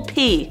of old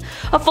pee.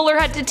 A fuller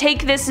had to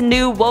take this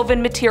new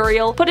woven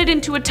material, put it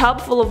into a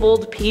tub full of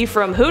old pee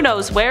from who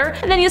knows where,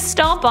 and then you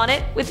stomp on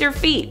it with your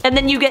feet. And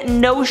then you get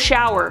no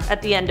shower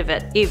at the end of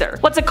it, either.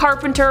 What's a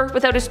carpenter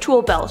without his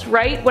tool belt,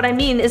 right? What I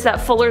mean is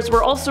that fullers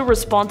were also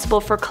responsible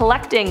for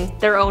collecting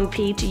their own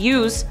pee to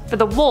use for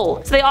the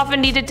wool, so they often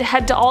needed to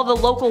head to all the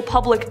local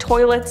public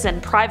toilets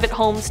and private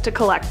homes to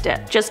collect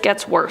it. Just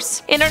gets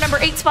worse. In our number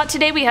 8 spot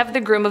today we have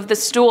the groom of the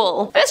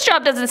stool. This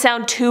job doesn't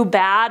sound too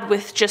bad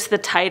with just the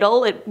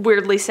title. It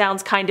weirdly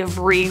sounds kind of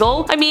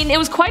regal. I mean, it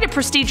was quite a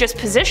prestigious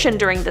position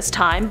during this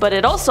time, but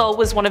it also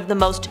was one of the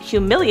most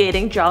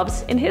humiliating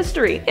jobs in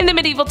history. In the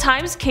medieval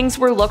times, kings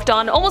were looked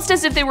on almost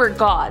as if they were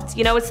gods.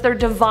 You know, it's their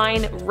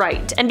divine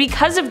right. And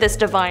because of this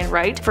divine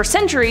right, for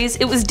centuries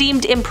it was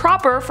deemed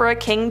improper for a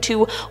king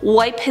to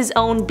wipe his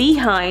own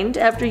behind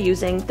after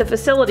using the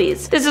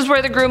facilities. This is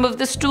where the groom of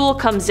the stool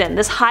comes in.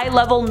 This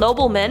high-level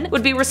nobleman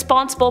would be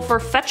responsible for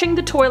fetching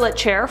the toilet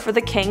chair for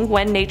the king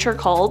when nature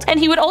called, and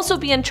he would also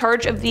be in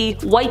charge of the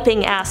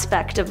wiping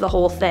aspect of the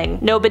whole thing.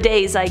 No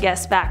bidets, I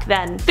guess, back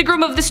then. The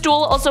groom of the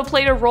stool also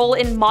played a role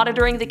in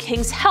monitoring the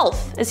king's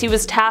health, as he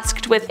was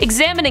tasked with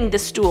examining the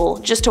stool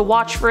just to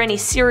watch for any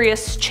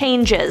serious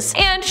changes.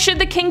 And should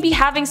the king be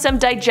having some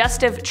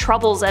digestive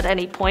troubles at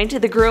any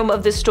point, the groom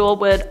of the stool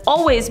would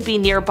always be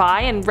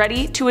nearby and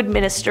ready to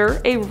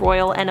administer a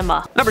royal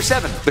enema. Number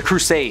 7. The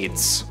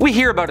Crusades. We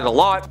hear about it a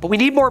lot, but we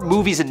need more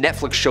movies and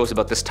Netflix shows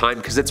about this time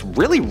because it's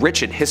really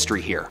rich in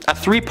history here. A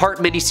 3-part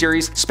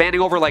miniseries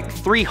spanning over like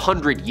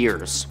 300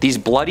 years. These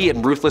bloody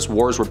and ruthless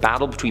wars were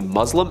battled between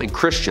Muslim and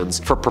Christians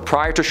for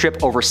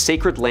proprietorship over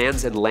sacred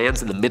lands and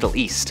lands in the Middle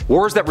East.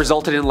 Wars that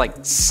resulted in like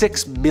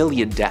 6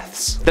 million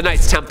deaths. The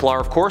Knights Templar,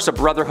 of course, a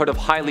brotherhood of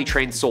highly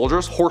trained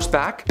soldiers,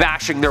 horseback,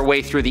 bashing their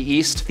way through the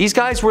East. These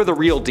guys were the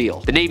real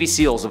deal, the Navy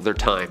SEALs of their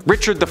time.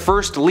 Richard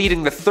I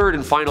leading the 3rd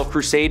and final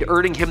crusade,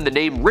 earning him the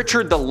name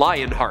Richard the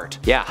Lionheart.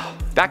 Yeah.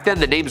 Back then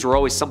the names were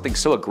always something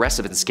so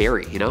aggressive and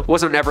scary, you know? It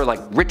wasn't ever like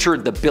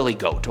Richard the Billy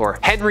Goat or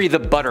Henry the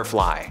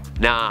Butterfly.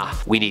 Nah,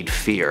 we need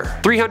fear.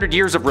 300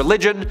 years of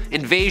religion,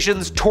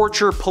 invasions,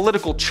 torture,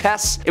 political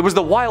chess. It was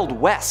the Wild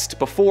West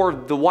before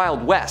the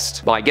Wild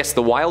West. Well, I guess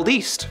the Wild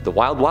East. The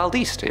Wild Wild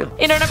East, yeah.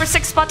 In our number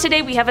 6 spot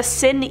today we have a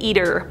sin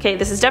eater. Okay,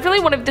 this is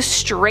definitely one of the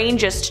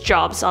strangest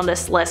jobs on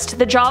this list.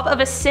 The job of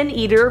a sin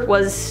eater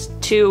was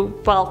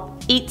to, well,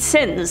 eat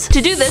sins. To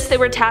do this, they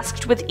were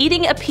tasked with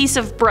eating a piece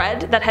of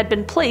bread that had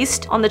been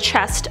placed on the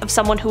chest of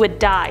someone who had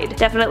died.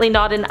 Definitely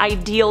not an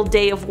ideal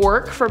day of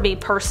work for me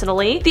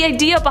personally. The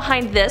idea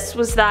behind this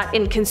was that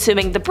in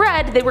consuming the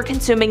bread, they were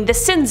consuming the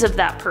sins of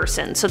that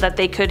person so that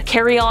they could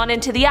carry on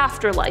into the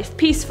afterlife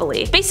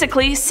peacefully.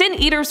 Basically, sin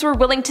eaters were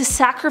willing to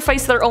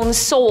sacrifice their own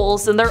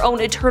souls and their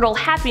own eternal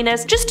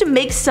happiness just to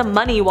make some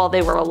money while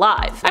they were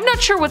alive. I'm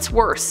not sure what's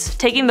worse,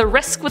 taking the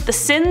risk with the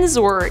sins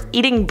or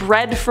eating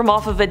bread from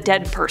off of a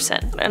dead person.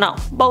 No,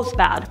 both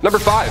bad. Number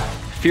 5.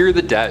 Fear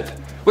the Dead.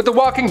 With The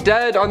Walking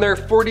Dead on their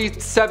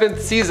 47th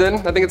season,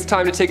 I think it's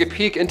time to take a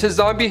peek into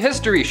zombie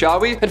history, shall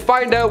we? And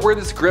find out where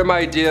this grim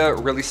idea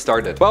really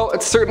started. Well,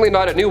 it's certainly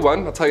not a new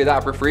one, I'll tell you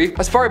that for free.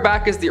 As far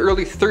back as the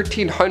early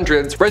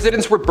 1300s,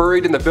 residents were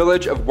buried in the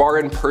village of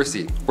Warren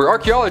Percy, where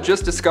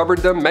archaeologists discovered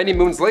them many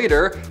moons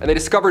later, and they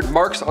discovered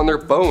marks on their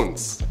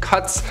bones.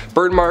 Cuts,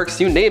 burn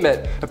marks, you name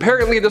it.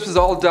 Apparently this was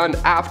all done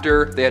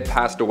after they had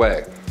passed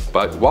away.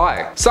 But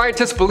why?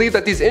 Scientists believe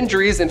that these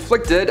injuries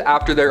inflicted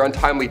after their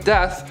untimely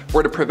death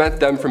were to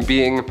prevent them from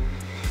being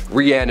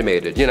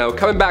reanimated, you know,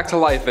 coming back to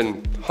life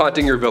and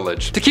haunting your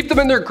village. To keep them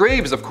in their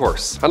graves, of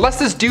course. Unless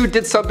this dude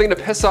did something to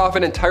piss off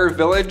an entire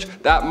village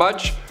that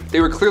much, they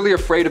were clearly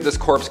afraid of this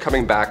corpse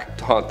coming back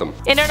to haunt them.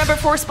 In our number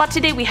 4 spot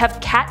today we have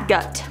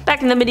catgut.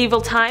 Back in the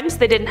medieval times,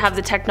 they didn't have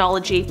the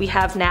technology we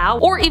have now,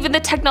 or even the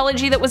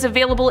technology that was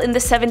available in the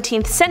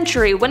 17th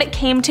century when it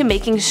came to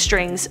making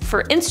strings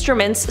for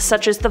instruments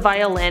such as the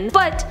violin,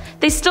 but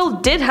they still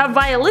did have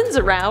violins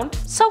around,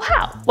 so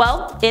how?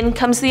 Well, in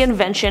comes the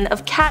invention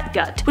of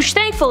catgut, which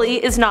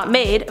thankfully is not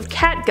made of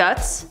cat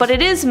guts, but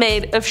it is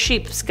made of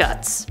sheep's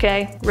guts.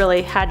 Okay,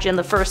 really had you in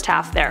the first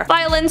half there.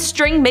 Violin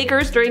string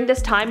makers during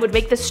this time would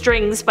make the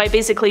strings by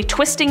basically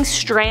twisting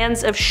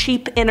strands of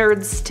sheep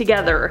innards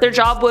together. Their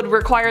job would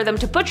require them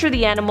to butcher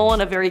the animal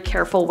in a very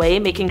careful way,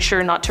 making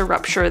sure not to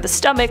rupture the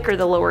stomach or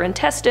the lower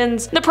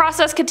intestines. The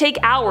process could take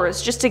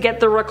hours just to get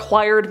the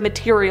required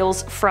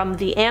materials from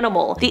the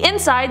animal. The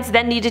insides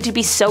then needed to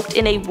be soaked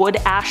in a wood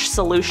ash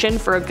solution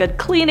for a good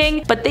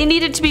cleaning, but they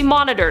needed to be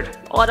monitored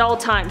at all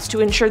times to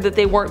ensure that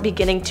they weren't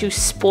beginning to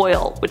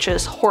spoil, which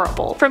is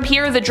horrible. From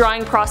here, the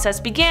drying process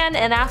began,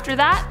 and after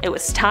that, it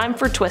was time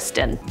for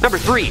twisting. Number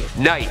 3.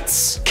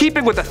 Knights.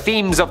 Keeping with the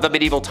themes of the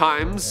medieval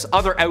times,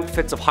 other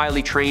outfits of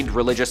highly trained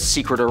religious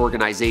secret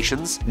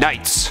organizations.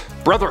 Knights.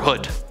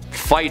 Brotherhood.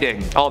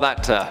 Fighting. All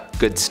that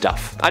good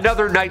stuff.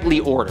 Another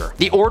knightly order.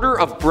 The Order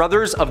of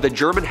Brothers of the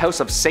German House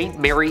of St.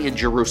 Mary in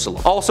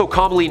Jerusalem. Also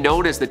commonly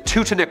known as the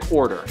Teutonic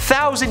Order.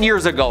 1,000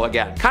 years ago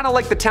again. Kind of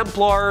like the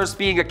Templars,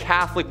 being a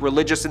Catholic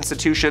religious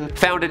institution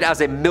founded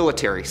as a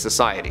military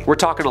society. We're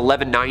talking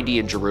 1190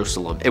 in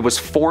Jerusalem. It was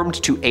formed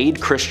to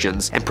aid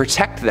Christians and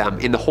protect them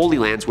in the Holy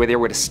Lands, where they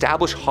would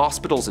establish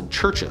hospitals and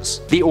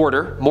churches. The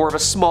order, more of a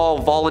small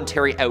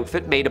voluntary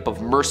outfit made up of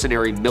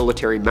mercenary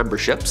military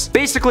memberships.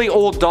 Basically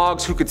old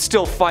dogs who could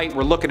still fight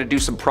were looking to do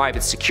some private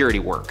security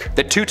work.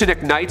 The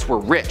Teutonic Knights were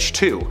rich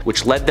too,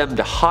 which led them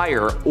to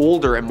hire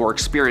older and more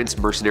experienced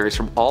mercenaries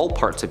from all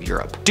parts of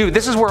Europe. Dude,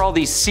 this is where all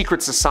these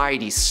secret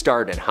societies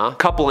started, huh?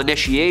 Couple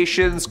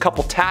initiations,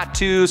 couple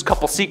tattoos,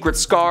 couple secret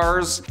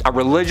scars. A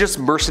religious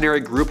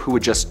mercenary group who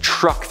would just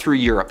truck through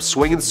Europe,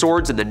 swinging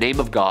swords in the name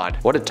of God.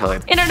 What a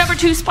time. In our number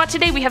 2 spot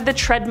today, we have the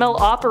treadmill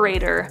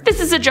operator. This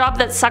is a job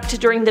that sucked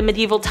during the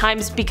medieval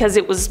times because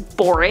it was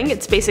boring.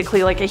 It's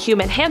basically like a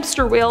human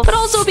hamster wheel, but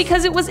also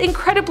because it was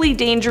incredibly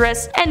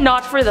dangerous and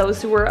not for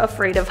those who were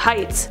afraid of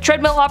heights.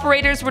 Treadmill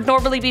operators would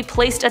normally be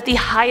placed at the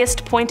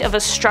highest point of a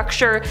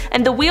structure,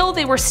 and the wheel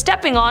they were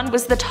stepping on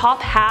was the top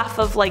half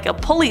of like a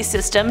pulley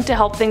system to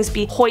help things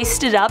be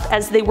hoisted up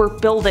as they were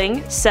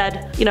building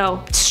said,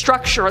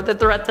 structure that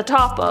they're at the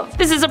top of.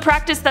 This is a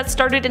practice that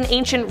started in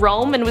ancient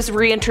Rome and was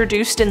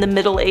reintroduced in the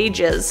Middle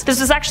Ages. This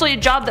was actually a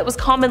job that was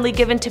commonly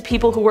given to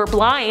people who were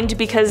blind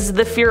because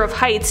the fear of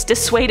heights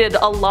dissuaded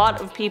a lot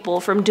of people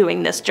from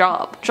doing this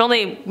job, which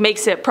only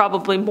makes it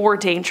probably more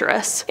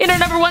dangerous. In our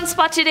number 1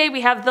 spot today,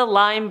 we have the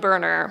lime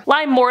burner.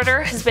 Lime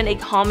mortar has been a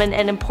common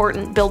and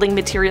important building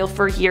material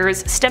for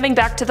years, stemming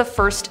back to the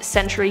 1st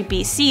century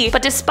BC,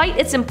 but despite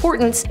its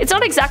importance, it's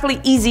not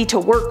exactly easy to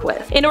work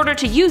with. In order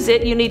to use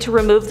it, you need to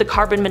remove the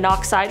carbon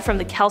monoxide from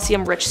the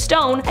calcium-rich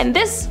stone, and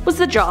this was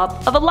the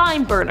job of a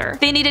lime burner.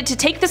 They needed to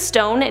take the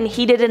stone and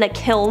heat it in a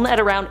kiln at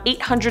around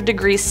 800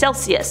 degrees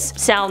Celsius.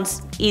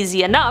 Sounds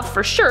easy enough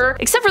for sure,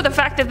 except for the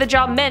fact that the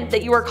job meant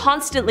that you were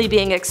constantly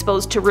being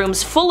exposed to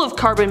rooms full of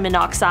carbon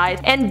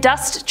monoxide and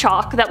dust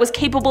chalk that was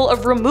capable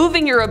of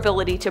removing your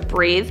ability to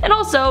breathe. And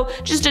also,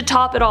 just to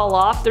top it all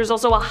off, there's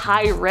also a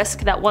high risk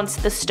that once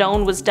the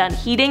stone was done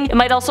heating, it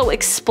might also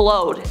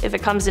explode if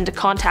it comes into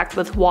contact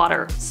with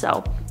water.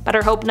 So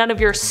better hope none of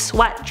your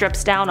sweat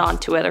drips down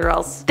onto it, or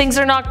else things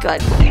are not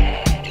good.